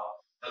পার আওয়ার।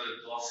 তাহলে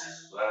 10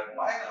 স্কয়ার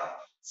মাইনাস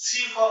c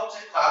ফর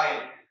হচ্ছে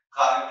কারেন্ট,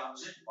 কারেন্ট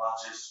হচ্ছে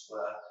 5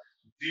 স্কয়ার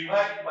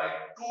ডিভাইড বাই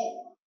 2,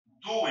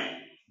 2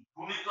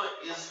 গুণিত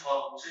s ফর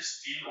হচ্ছে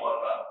স্টিল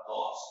ওয়াটার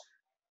 10।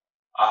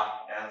 আর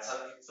आंसर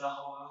कितना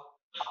होगा?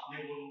 আপনি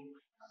বলুন।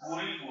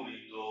 20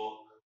 গুণিত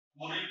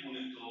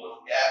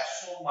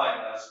 100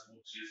 মাইনাস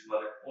 25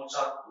 মানে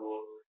 75,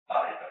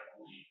 আর এটা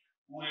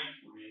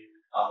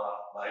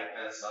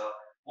অ্যান্সার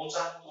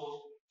 75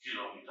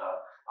 কিলোমিটার।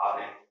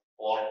 আরে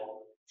বড়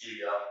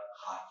ক্লিয়ার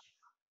হাত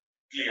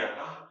ক্লিয়ার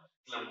না?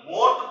 তাহলে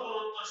মোট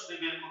দূরত্ব যদি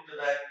বের করতে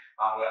দেয়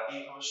আমরা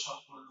এইভাবে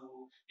সলভ করে দেবো।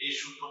 এই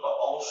সূত্রটা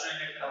অবশ্যই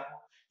লিখে রাখো,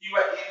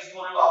 কিংবা এক্স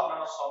ধরেও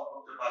আপনারা সলভ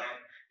করতে পারেন।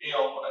 এই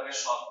অঙ্কটাকে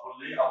সলভ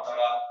করলেই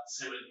আপনারা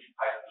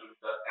 75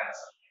 কিলোমিটার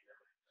অ্যান্সার পেয়ে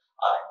যাবেন।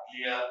 আর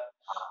ক্লিয়ার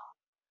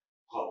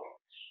গুড।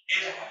 এই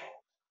দেখো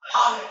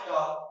আর একটা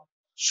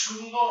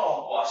সুন্দর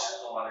অঙ্ক আছে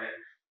তোমাদের,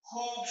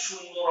 খুব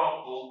সুন্দর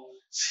অঙ্ক,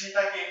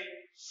 সেটাকে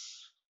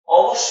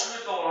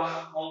অবশ্যই তোমরা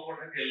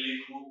অঙ্কটাকে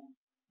লিখো।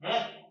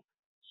 হুম,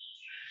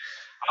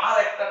 আর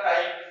একটা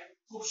টাইপ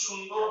খুব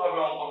সুন্দর ভাবে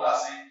অঙ্কটা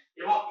আছে,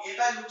 এবং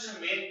এটাই হচ্ছে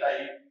মেইন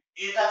টাইপ।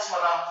 এটা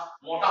ছাড়া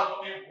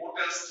মোটামুটি বোর্ড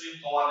এন্ড স্ট্রিম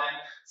তোমাদের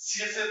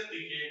শেষের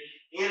দিকে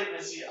এর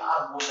বেশি আর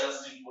বোর্ড এন্ড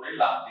স্ট্রিম করে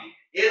লাভ নেই।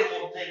 এর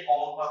মধ্যে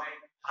কমন পাবে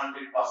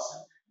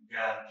 100%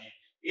 গ্যারান্টি।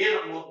 এর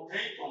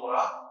মধ্যেই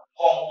তোমরা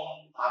কমন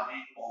পাবে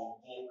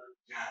অঙ্ক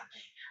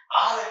গ্যারান্টি।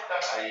 আর একটা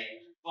টাইপ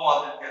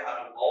তোমাদেরকে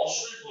আমি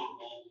অবশ্যই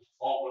বলবো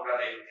অঙ্কটা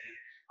দেখতে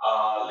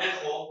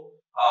লেখো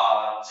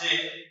যে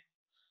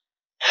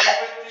এক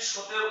ব্যক্তি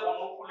স্রোতের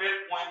অনুকূলে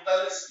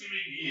 45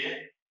 কিমি গিয়ে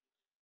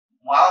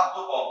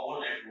মারাত্মক অঙ্ক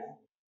লেখো।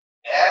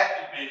 এক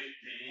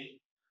ব্যক্তি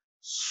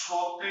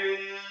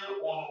স্রোতের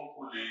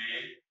অনুকূলে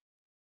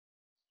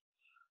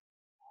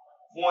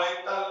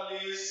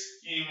 45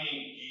 কিমি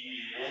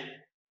গিয়ে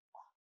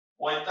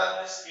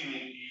 45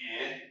 কিমি গিয়ে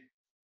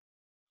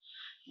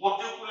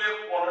প্রতিকূলে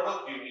 15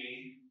 কিমি,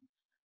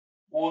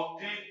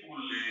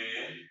 প্রতিকূলে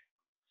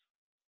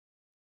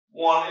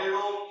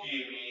 15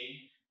 কিমি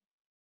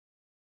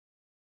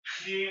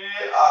ফিরে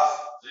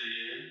আসতে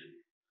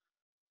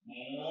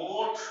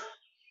মোট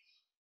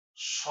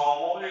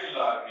সময়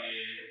লাগে,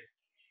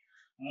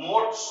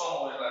 মোট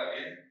সময়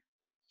লাগে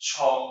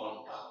 6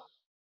 ঘন্টা।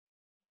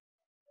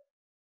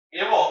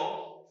 এবং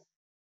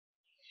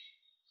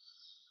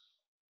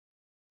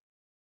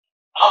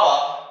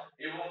আবার,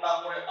 এবং না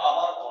করে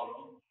আবার বলো,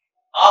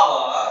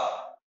 আবার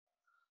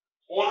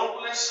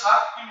অনুকূলে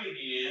 60 কিমি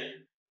গিয়ে,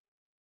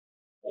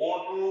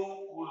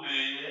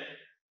 অনুকূলে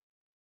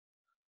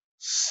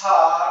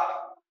 60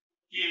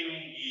 কিমি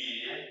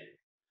গিয়ে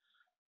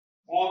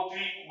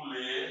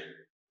প্রতিকূলে,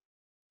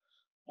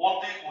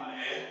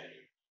 প্রতিকূলে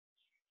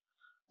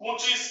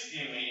 25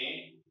 কিমি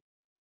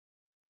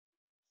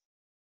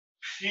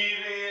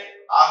ফিরে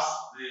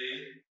আসতে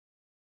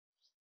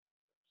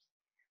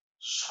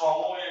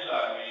সময়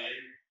লাগে,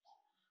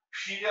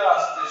 ফিরে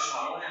আসতে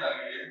সময়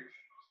লাগে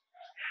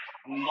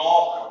 9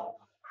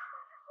 ঘন্টা।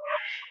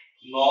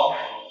 9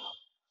 ঘন্টা।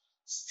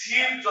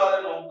 স্থির জলে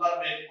নৌকার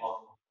বেগ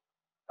কত?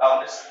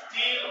 তাহলে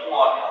স্থির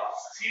ওয়াটার,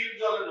 স্থির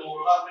জলে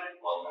নৌকার বেগ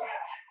কত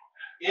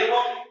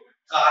এবং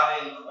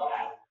কারেন্ট কত?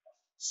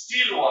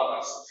 স্টিল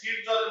ওয়াটার, স্থির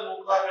জলে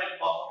নৌকার বেগ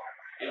কত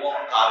এবং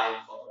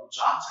কারেন্ট কত?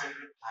 জানছে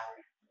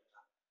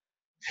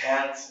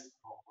ধ্যান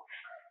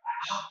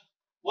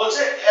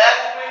বলছে এক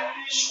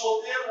ব্যক্তি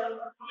স্রোতের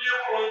অনুকূলে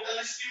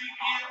 45 কিমি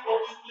গিয়ে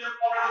প্রতিকূলে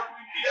 15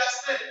 কিমি ফিরে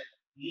আসতে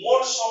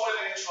মোট সময়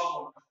লাগে 6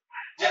 ঘন্টা,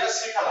 যেটা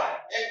শেখালাম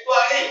একটু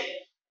আগে।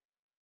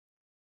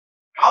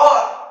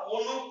 আবার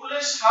অনুকূলে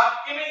 60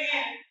 কিমি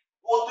গিয়ে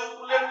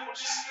প্রতিকূলে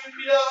 25 কিমি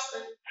ফিরে আসতে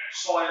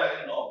সময় লাগে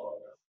 9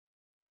 ঘন্টা।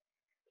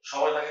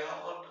 সময় লাগে 9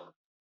 ঘন্টা।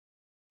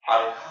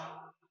 আর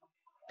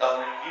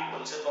তাহলে কি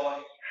বলছে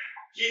তোমাকে,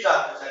 কি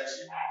জানতে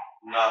চাইছি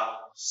না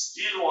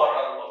স্টিল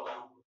ওয়াটার কত,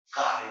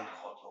 কারেন্ট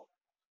কত,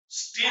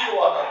 স্টিল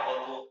ওয়াটার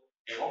কত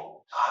এবং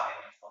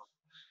কারেন্ট কত।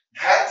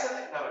 ধ্যান সে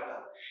দেখনা বেটা,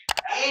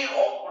 এই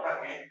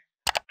অঙ্কটাকে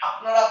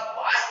আপনারা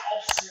বাই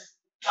অপশন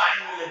ট্রাই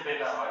নিলে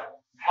বেটার হয়।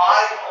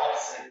 বাই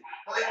অপশন,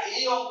 তাহলে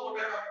এই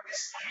অঙ্কটাকে আমি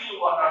স্টিল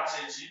ওয়াটার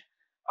চেয়েছি,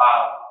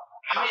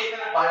 আমি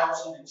এখানে বাই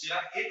অপশন দিচ্ছি না,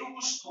 এটুকু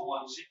শুধু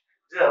বলছি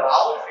যে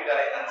রাউন্ড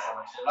ফিগারে অ্যানসার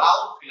আছে,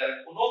 রাউন্ড ফিগারে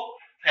কোনো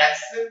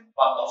ফ্র্যাকশন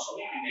বা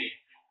দশমিক নেই।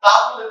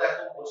 তাহলে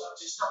দেখো বোঝার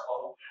চেষ্টা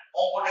করো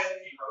অঙ্কটাকে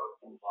কিভাবে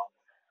করব।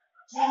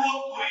 পুরো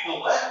তুই দেবো,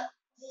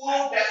 পুরো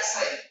ব্যাক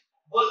সাইড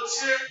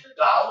বলছে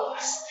ডাউন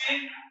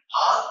স্ট্রিম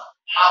আর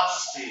আপ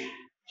স্ট্রিম।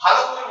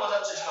 ভালো করে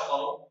বোঝার চেষ্টা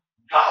করো,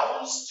 ডাউন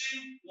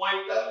স্ট্রিম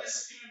 45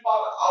 কিমি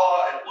পার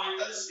আওয়ার,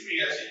 45 কিমি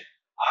গেছে,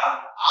 আর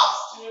আপ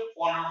স্ট্রিমে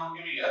 15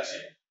 কিমি গেছে,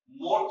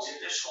 মোট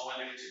যেতে সময়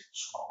লেগেছে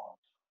 6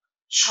 ঘন্টা।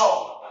 6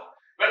 ঘন্টা।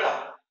 বেটা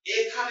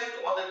এখানে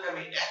তোমাদেরকে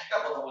আমি একটা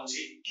কথা বলছি,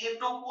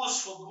 এটুকু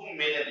শুধু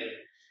মেনে নেবে,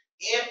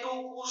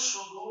 এটুকু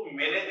শুধু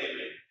মেনে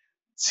নেবে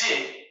যে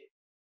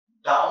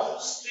ডাউন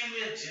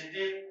স্ট্রিমে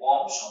যেতে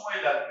কম সময়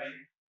লাগবে,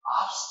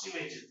 আপ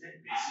স্ট্রিমে যেতে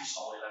বেশি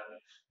সময় লাগবে।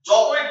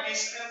 যতই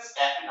ডিসটেন্স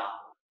এক না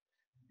হোক,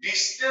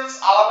 ডিসটেন্স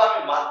আলাদা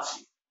আমি মানছি,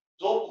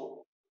 তবু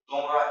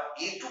তোমরা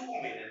এটুকু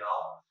মেনে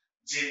নাও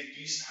যে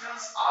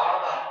ডিসটেন্স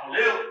আলাদা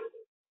হলেও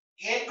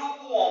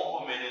এটুকু অঙ্ক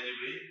মেনে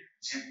নেবে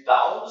যে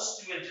ডাউন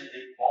স্ট্রিমে যেতে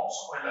কম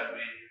সময়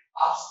লাগবে,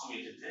 আপ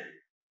স্ট্রিমে যেতে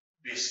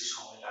বেশি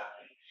সময়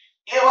লাগবে।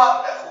 এবার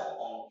দেখো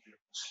অঙ্ক,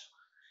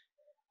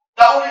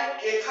 তাহলে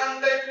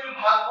এখানটায় তুমি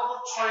ভাগ করো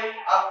 6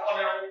 আর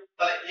 15,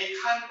 তাহলে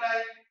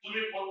এখানটায়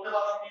তুমি বলতে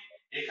পারো কি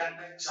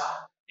এখানটায় 4,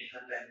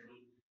 এখানটায় 2,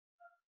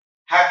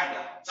 হ্যাঁ কি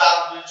না? 4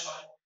 2 6,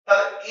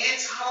 তাহলে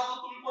এছাড়া তো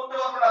তুমি করতে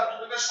পারবে না,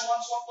 দুটোকে সমান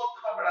সমান করতে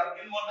পারবে না,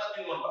 3 ঘন্টা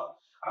 3 ঘন্টা।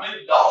 আমি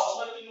ডাউন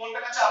স্ট্রিমে 3 ঘন্টা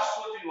আছে, আপ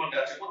স্ট্রিমে 3 ঘন্টা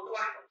আছে, করতে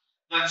পারি না।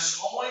 তাহলে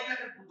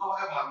সময়টাকে দুটো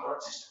ভাগে ভাগ করার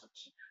চেষ্টা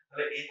করছি।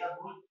 তাহলে এটা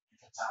 2,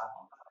 এটা 4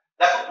 ঘন্টা।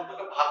 দেখো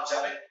দুটোকে ভাগ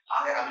যাবে।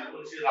 আগে আমি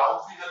বলেছি রাউন্ড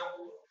ফিগারের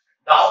মতো,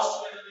 ডাউন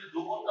স্ট্রিমে যদি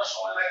 2 ঘন্টা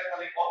সময় লাগে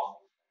তাহলে কত?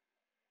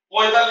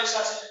 45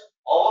 আছে।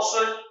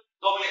 অবশ্যই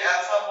তুমি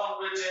অ্যান্সার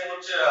বলবে যে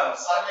হচ্ছে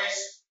 22.5,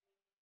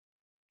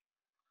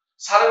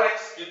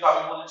 22.5, কিন্তু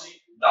আমি বলেছি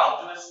ডাউন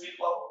টু স্পিড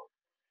কত?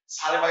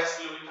 22.5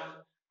 কিলোমিটার।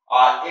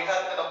 আর এখান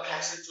থেকে তো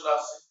ফ্র্যাকশন চলে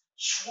আসছে।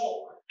 শুনো,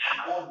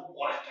 এখন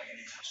পরেরটাকে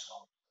দেখে আসো।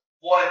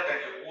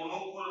 পরেরটাকে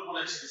অনুকূল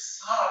বলেছে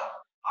 60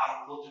 আর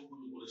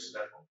প্রতিকূল বলেছে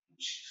দেখো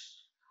 25।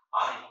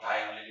 আর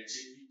টাইম লেগেছে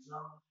কিতনা?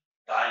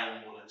 টাইম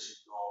বলেছে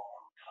 9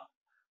 ঘন্টা।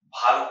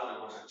 ভালো করে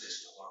বোঝার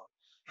চেষ্টা করো।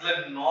 তাহলে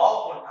 9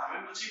 ঘন্টা, আমি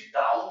বলছি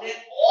ডাউনে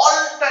অল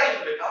টাইম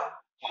বেকার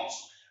কম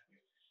সময় লাগবে।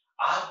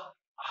 আর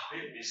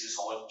আপের বেশি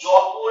সময়,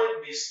 যতই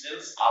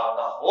ডিসটেন্স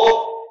আলাদা হোক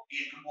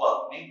এটুকু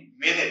আপনি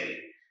মেনে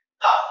নিন।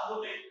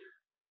 তাহলে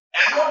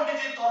এমন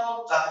ডিজিট ধরো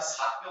যাতে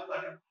 60 কেও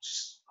কাটে 25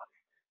 কেও কাটে।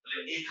 তাহলে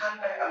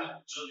এখানটায় আমি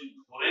যদি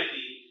ধরে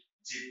নিই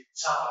যে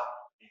 4,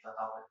 এটা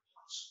তাহলে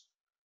 5।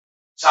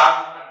 4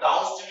 ঘন্টা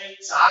ডাউন স্ট্রিমে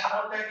 4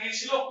 ঘন্টায়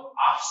গিয়েছিল,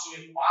 আপ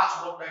স্ট্রিমে 5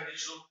 ঘন্টায়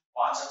গিয়েছিল।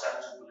 5 আর 4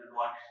 যোগ করলে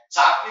 9,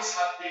 4কে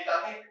 7 দিয়ে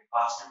কাটে,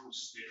 5কে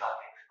 25 দিয়ে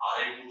কাটে।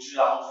 আরে বুঝি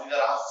রাউন্ড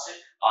ফিগার আসছে।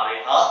 আরে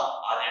হ্যাঁ,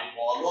 আরে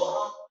বলো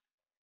হ্যাঁ।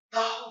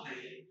 তাহলে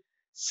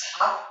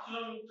 7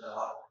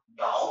 কিলোমিটার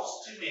ডাউন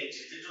স্ট্রিমে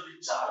যেতে যদি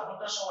 4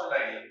 ঘন্টা সময়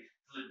লাগে,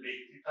 তাহলে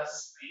ব্যক্তিটার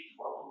স্পিড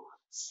কত?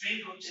 স্পিড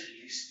হচ্ছে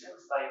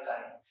distance by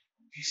time.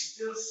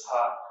 Distance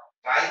R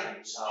time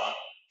যা,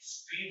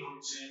 স্পিড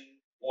হচ্ছে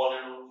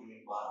 15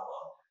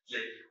 কিমি/আওয়ার।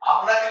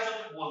 আপনাকে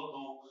যদি বলতো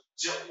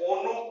যে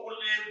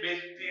অনুকূলে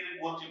ব্যক্তির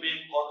গতিবেগ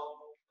কত,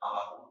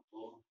 আমার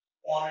উত্তর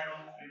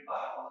 15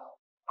 কিমি/আওয়ার।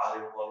 আরে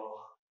বলো,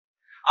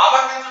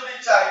 আমাকে যদি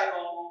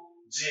চাইতো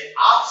যে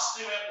আপ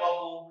স্ট্রিমে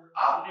কত,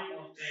 আপনি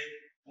বলতে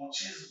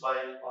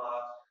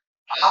 25/5।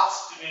 আপ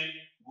স্ট্রিমে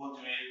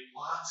গতিবেগ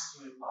 5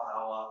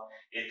 কিমি/আওয়ার।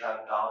 এটা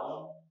ডাউন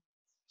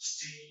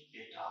স্ট্রিম,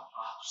 এটা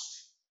আপ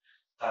স্ট্রিম।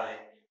 তাহলে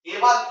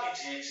এবার কি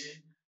চেয়েছে?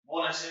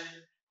 বলেছে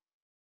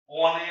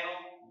 15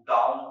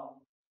 डाउन,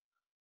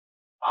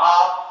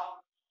 आप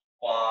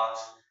 5,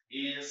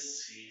 एस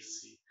सी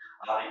सी।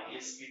 अरे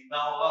एस कितना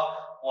होगा?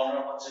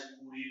 15 ×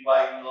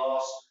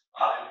 20/10।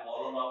 अरे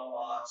बोलो ना,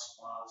 5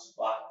 5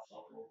 बार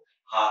कत?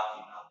 हाँ कि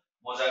ना?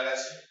 বোঝা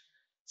গেছে?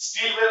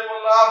 স্টিল বের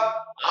করলাম,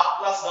 আপ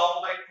প্লাস ডাউন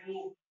বাই 2।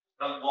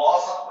 তাহলে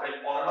 10 আর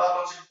 15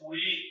 হচ্ছে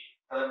 20।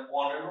 তাহলে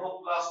 15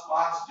 plus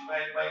 5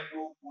 divide by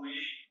 2,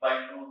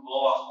 20/2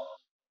 10।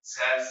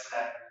 Sir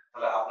sir,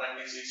 তাহলে আপনার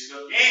কি ছিল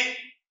কি?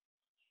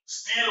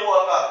 স্টিল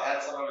ওয়াটার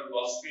অ্যান্সার হবে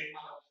 10 ফিট।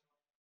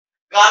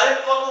 কারেন্ট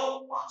কত?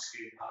 5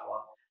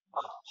 কিমি/আওয়ার।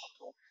 কত?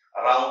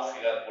 রাউন্ড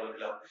ফিগার করে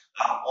দিলাম।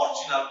 আর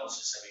অরিজিনাল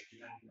প্রসেস আমি কি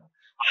দিলাম।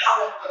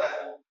 আরো একটা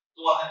দেখো,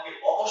 তোমাদেরকে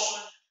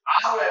অবশ্যই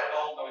আরো একটা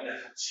অঙ্ক আমি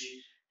দেখাচ্ছি।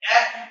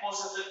 একই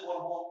প্রসেসে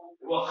করব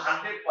এবং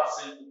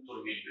 100% উত্তর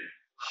মিলবে।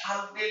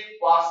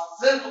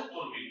 100%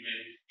 উত্তর মিলবে।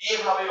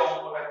 এভাবে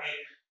অঙ্কটাকে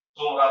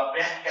তোমরা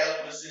ব্যাক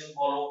ক্যালকুলেশন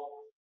বলো,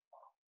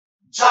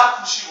 যা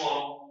খুশি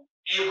বলো,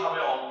 এভাবে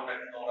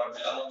অঙ্কটাকে তোমরা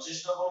মেলানোর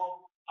চেষ্টা করো।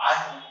 আই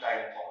হোপ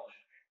টাইম কম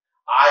লাগবে।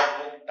 আই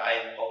হোপ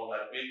টাইম কম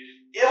লাগবে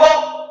এবং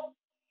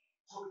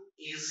খুব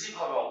ইজি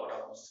ভাবে অঙ্কটা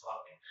বুঝতে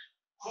পারবে।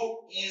 খুব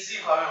ইজি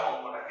ভাবে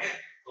অঙ্কটাকে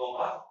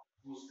তোমরা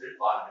বুঝতে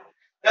পারবে।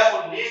 দেখো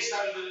নেক্সট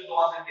আমি যদি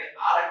তোমাদেরকে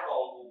আরেকটা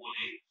অঙ্ক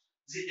বলি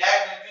যে এক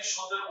ব্যক্তির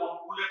স্রোতের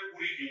অনুকূলে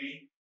 20 কিমি,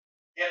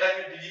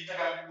 এটাকে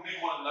ডিজিটটাকে আমি 20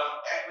 করে দিলাম।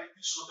 এক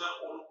ব্যক্তির স্রোতের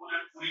অনুকূলে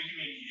 20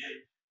 কিমি গিয়ে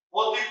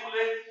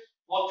প্রতিকূলে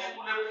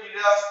প্রতিকূলে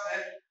ফিরে আসতে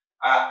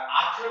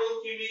 18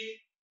 কিমি,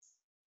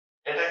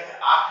 এটাকে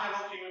 18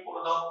 কিমি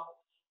করে দাও।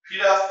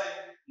 ফিরে আসতে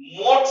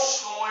মোট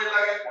সময়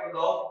লাগে করে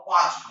দাও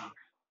 5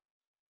 ঘন্টা।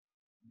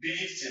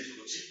 ডিজিট চেঞ্জ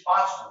করছি,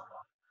 5 ঘন্টা।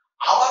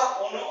 আবার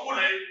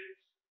অনুকূলে,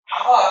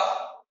 আবার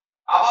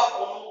আবার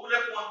অনুকূলে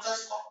 50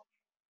 কম,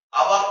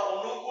 আবার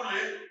অনুকূলে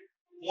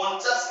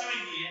 50 কিমি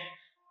গিয়ে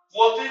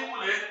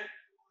প্রতিকূলে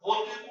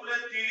প্রতিকূলে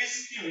 30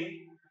 কিমি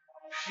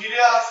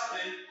ফিরে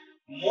আসতে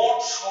মোট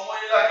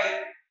সময় লাগে,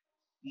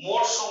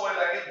 মোট সময়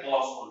লাগে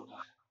 10 ঘন্টা।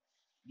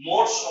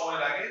 মোট সময়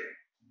লাগে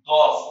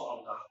 10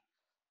 ঘন্টা।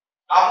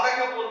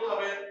 আপনাকে বলতে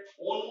হবে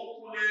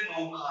অনুকূলে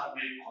নৌকার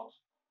বেগ কত?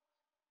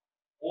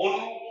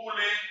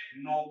 অনুকূলে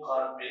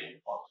নৌকার বেগ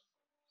কত?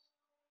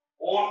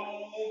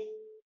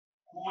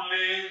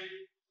 অনুকূলে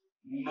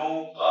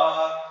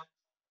নৌকার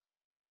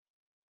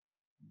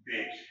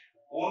বেগ,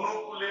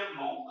 অনুকূলে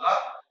নৌকার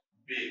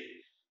বেগ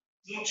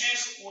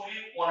 25,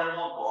 20,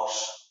 15, 10।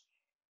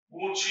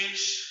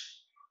 25,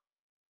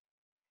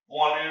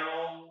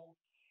 15,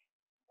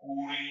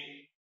 20,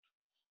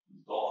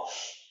 10,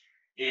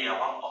 এই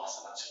আমার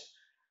অপশন আছে।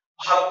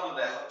 ভালো করে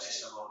দেখার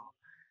চেষ্টা করো।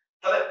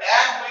 তাহলে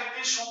এক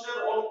ব্যক্তির স্রোতের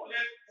অনুকূলে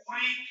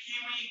 20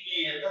 কিমি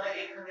গিয়ে, তাহলে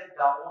এখানে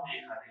ডাউন,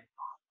 এখানে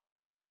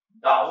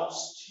ডাউন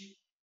স্ট্রিম,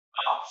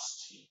 আপ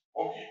স্ট্রিম।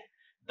 ওকে,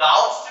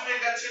 ডাউন স্ট্রিমে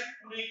গেছে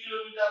 20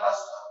 কিলোমিটার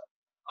রাস্তা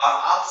আর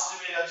আপ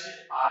স্ট্রিমে গেছে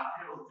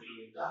 18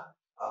 কিলোমিটার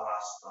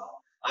রাস্তা।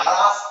 আর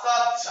রাস্তা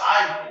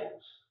যাই হোক,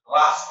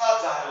 রাস্তা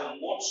যাই হোক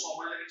মোট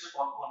সময় লেগেছে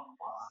কত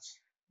ঘন্টা?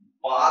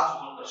 5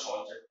 ঘন্টা সময়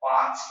লেগেছে।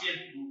 5 কে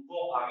দুটো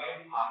ভাগে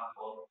ভাগ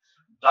করো,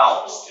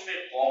 ডাউন স্ট্রিমে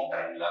কম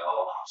টাইম লাগাও,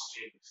 আপ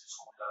স্ট্রিমে বেশি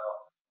সময় লাগাও,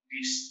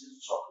 20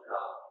 সময়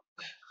লাগাও।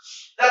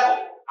 দেখো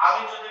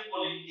আমি যদি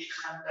বলি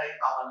এখানটায়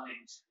আমার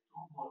লেগেছে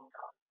 2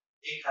 ঘন্টা,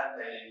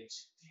 এখানটায়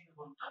লেগেছে 3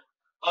 ঘন্টা,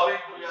 তবে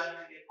 2 আর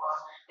থেকে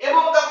 5,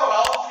 এবং দেখো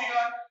রাউন্ড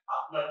ফিগার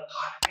আপনার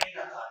কাটবে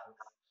না কাটবে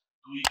না,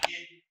 2 কে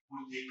 2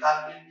 দিয়ে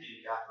কাটবে, 3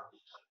 কে 8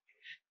 দিয়ে কাটবে।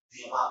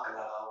 দিমাগ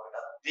লাগাও,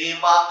 এটা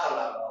দিমাগ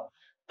লাগাও।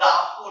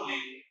 তাহলে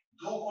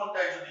 2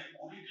 ঘন্টায় যদি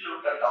 20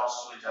 কিলোমিটার ডাউন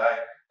স্ট্রিমে যায়,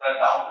 তাহলে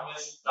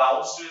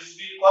ডাউন স্ট্রিম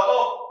স্পিড কত?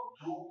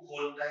 2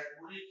 ঘন্টায়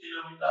 20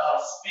 কিলোমিটার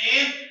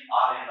স্পিড।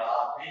 আর এর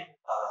আধে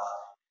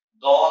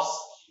 10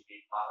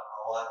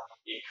 কিমি/আওয়ার।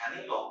 এখানে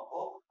লক্ষ্য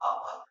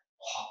আমার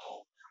ক্ষত,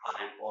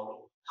 আরে বলো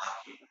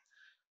থাকে।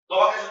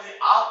 তোমাকে যদি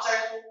আপ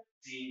চাইতো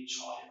 3,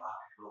 6,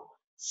 18,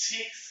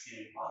 6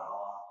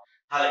 কিমি/আওয়ার।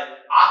 তাহলে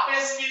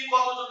আপের স্পিড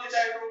কত যদি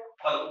চাইতো,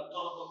 তাহলে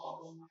উত্তর হতো কত?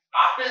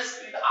 আপের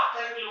স্পিড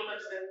 18 কিলোমিটার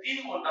যেতে 3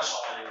 ঘন্টা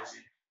সময় লেগেছে,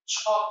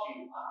 6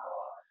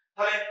 কিমি/আওয়ার।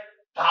 তাহলে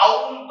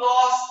ডাউন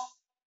 10,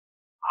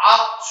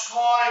 আপ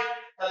 6,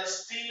 তাহলে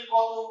স্টিল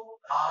কত?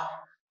 8।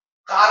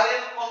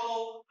 কারেন্ট কত?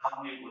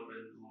 আপনি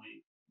বলবেন 2।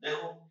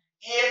 দেখো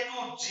এ টু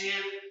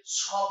জেড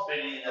সব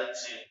বেরিয়ে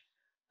যাচ্ছে।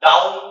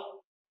 Down,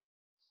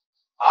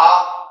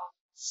 up,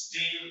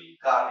 still,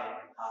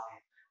 current,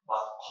 current,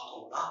 বাদ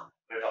খতম না,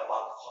 এটা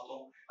বাদ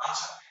খতম।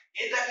 আচ্ছা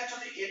এটাকে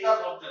যদি এটা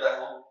ধরতে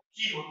দেখো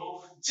কি হতো,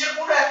 যে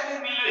কোনো একটা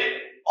মিলবে,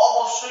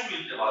 অবশ্যই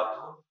মিলতে বাধ্য,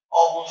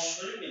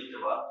 অবশ্যই মিলতে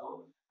বাধ্য।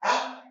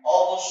 হ্যাঁ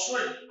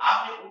অবশ্যই।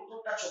 আপনি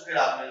উত্তরটা চোখে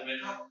রাখবেন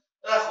বেটা।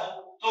 দেখো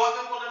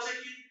তোমাকে বলেছে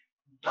কি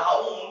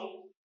down,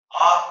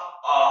 up,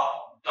 up,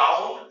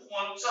 down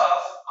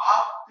 50,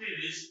 up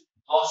 30,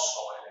 10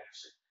 সময়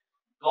লেগেছে,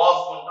 10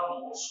 ঘন্টা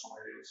মোট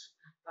সময় লেগেছে।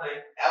 তাহলে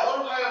এমন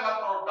ভাবে ভাগ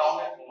করো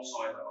ডাউনে কম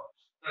সময় দাও,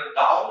 তাহলে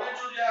ডাউনে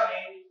যদি আমি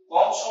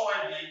কম সময়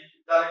দিই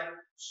তাহলে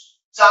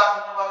 4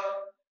 হতে পারে,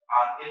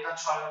 আর এটা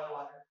 6 হতে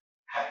পারে।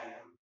 হ্যাঁ কি না?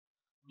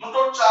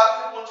 দুটোর 4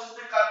 কে 50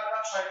 দিয়ে কাটবে না,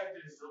 6 কে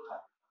 30 দিয়ে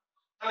কাটবে।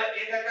 তাহলে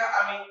এটাকে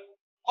আমি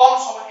কম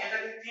সময়,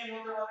 এটাকে 3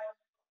 হতে পারে,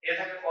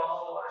 এটাকে কত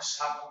হতে পারে?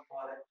 7 হতে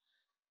পারে,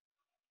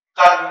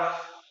 কাটবে না।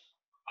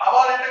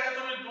 আবার এটাকে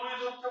তুমি 2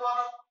 ধরতে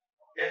পারো,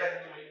 এটাকে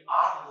তুমি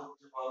 8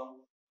 ধরতে পারো।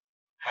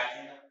 হ্যাঁ কি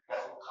না?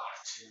 দেখো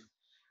কাটছে না।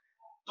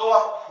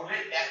 তোমার ভুলে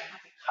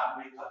একটাতে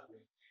কাটবেই কাটবে,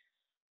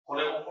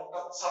 ভুলে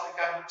উপরটার সাথে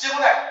কাটবে, যে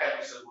কোনো একটা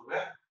ক্যালকুলেশন করবে।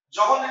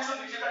 যখন দেখছো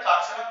নিচেটা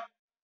কাটছে না,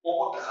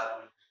 উপরটা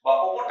কাটবে, বা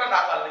উপরটা না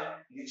কাটলে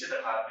নিচেটা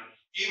কাটবে।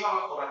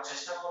 এইভাবে করার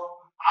চেষ্টা করো,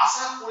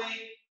 আশা করি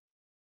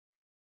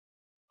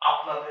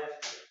আপনাদের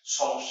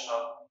সমস্যা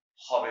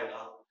হবে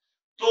না।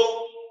 তো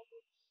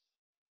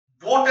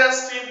বোর্ড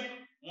স্ট্রিম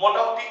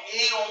মোটামুটি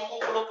এই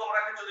অঙ্কগুলো তোমরা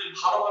যদি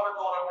ভালোভাবে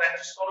তোমরা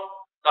প্র্যাকটিস করো,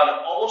 তাহলে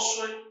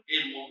অবশ্যই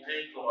এর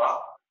মধ্যেই তোমরা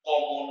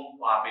কমন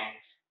পাবে।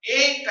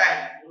 এই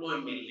টাইপগুলোই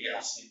মেনলি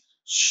আসে।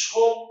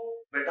 সো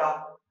বেটা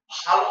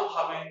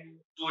ভালোভাবে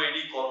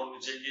তৈরি করো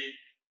নিজেকে,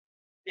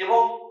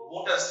 এবং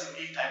বোর্ড স্ট্রিম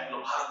এই টাইপগুলো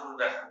ভালো করে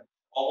দেখো।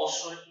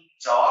 অবশ্যই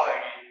যাওয়ার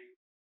আগে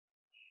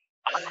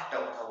আরেকটা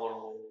কথা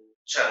বলবো,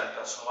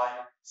 চ্যানেলটা সবাই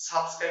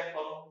সাবস্ক্রাইব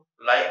করো,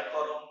 লাইক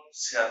করো,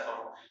 শেয়ার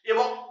করো,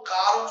 এবং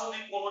কারো যদি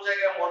কোনো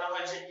জায়গায় মনে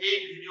হয় যে এই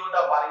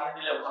ভিডিওটা বানিয়ে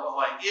দিলে ভালো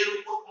হয়, এর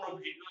উপর কোনো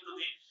ভিডিও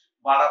যদি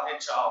বানাতে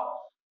চাও,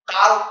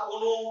 তার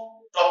কোনো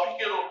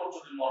টপিকের উপর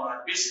যদি মনে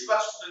হয়, বেশিরভাগ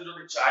স্টুডেন্ট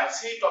যদি চায়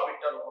সেই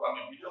টপিকটার উপর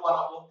আমি ভিডিও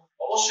বানাবো,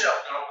 অবশ্যই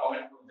আপনারা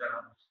কমেন্ট করে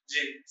জানান যে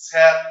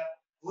স্যার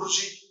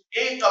গুরুজি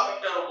এই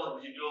টপিকটার উপর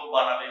ভিডিও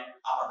বানালে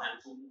আমাদের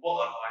খুব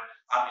উপকার হয়,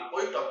 আমি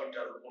ওই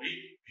টপিকটার উপরই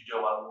ভিডিও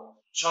বানাবো।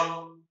 চলো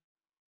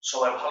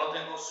সবাই ভালো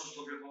থেকো, সুস্থ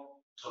থেকো,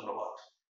 ধন্যবাদ।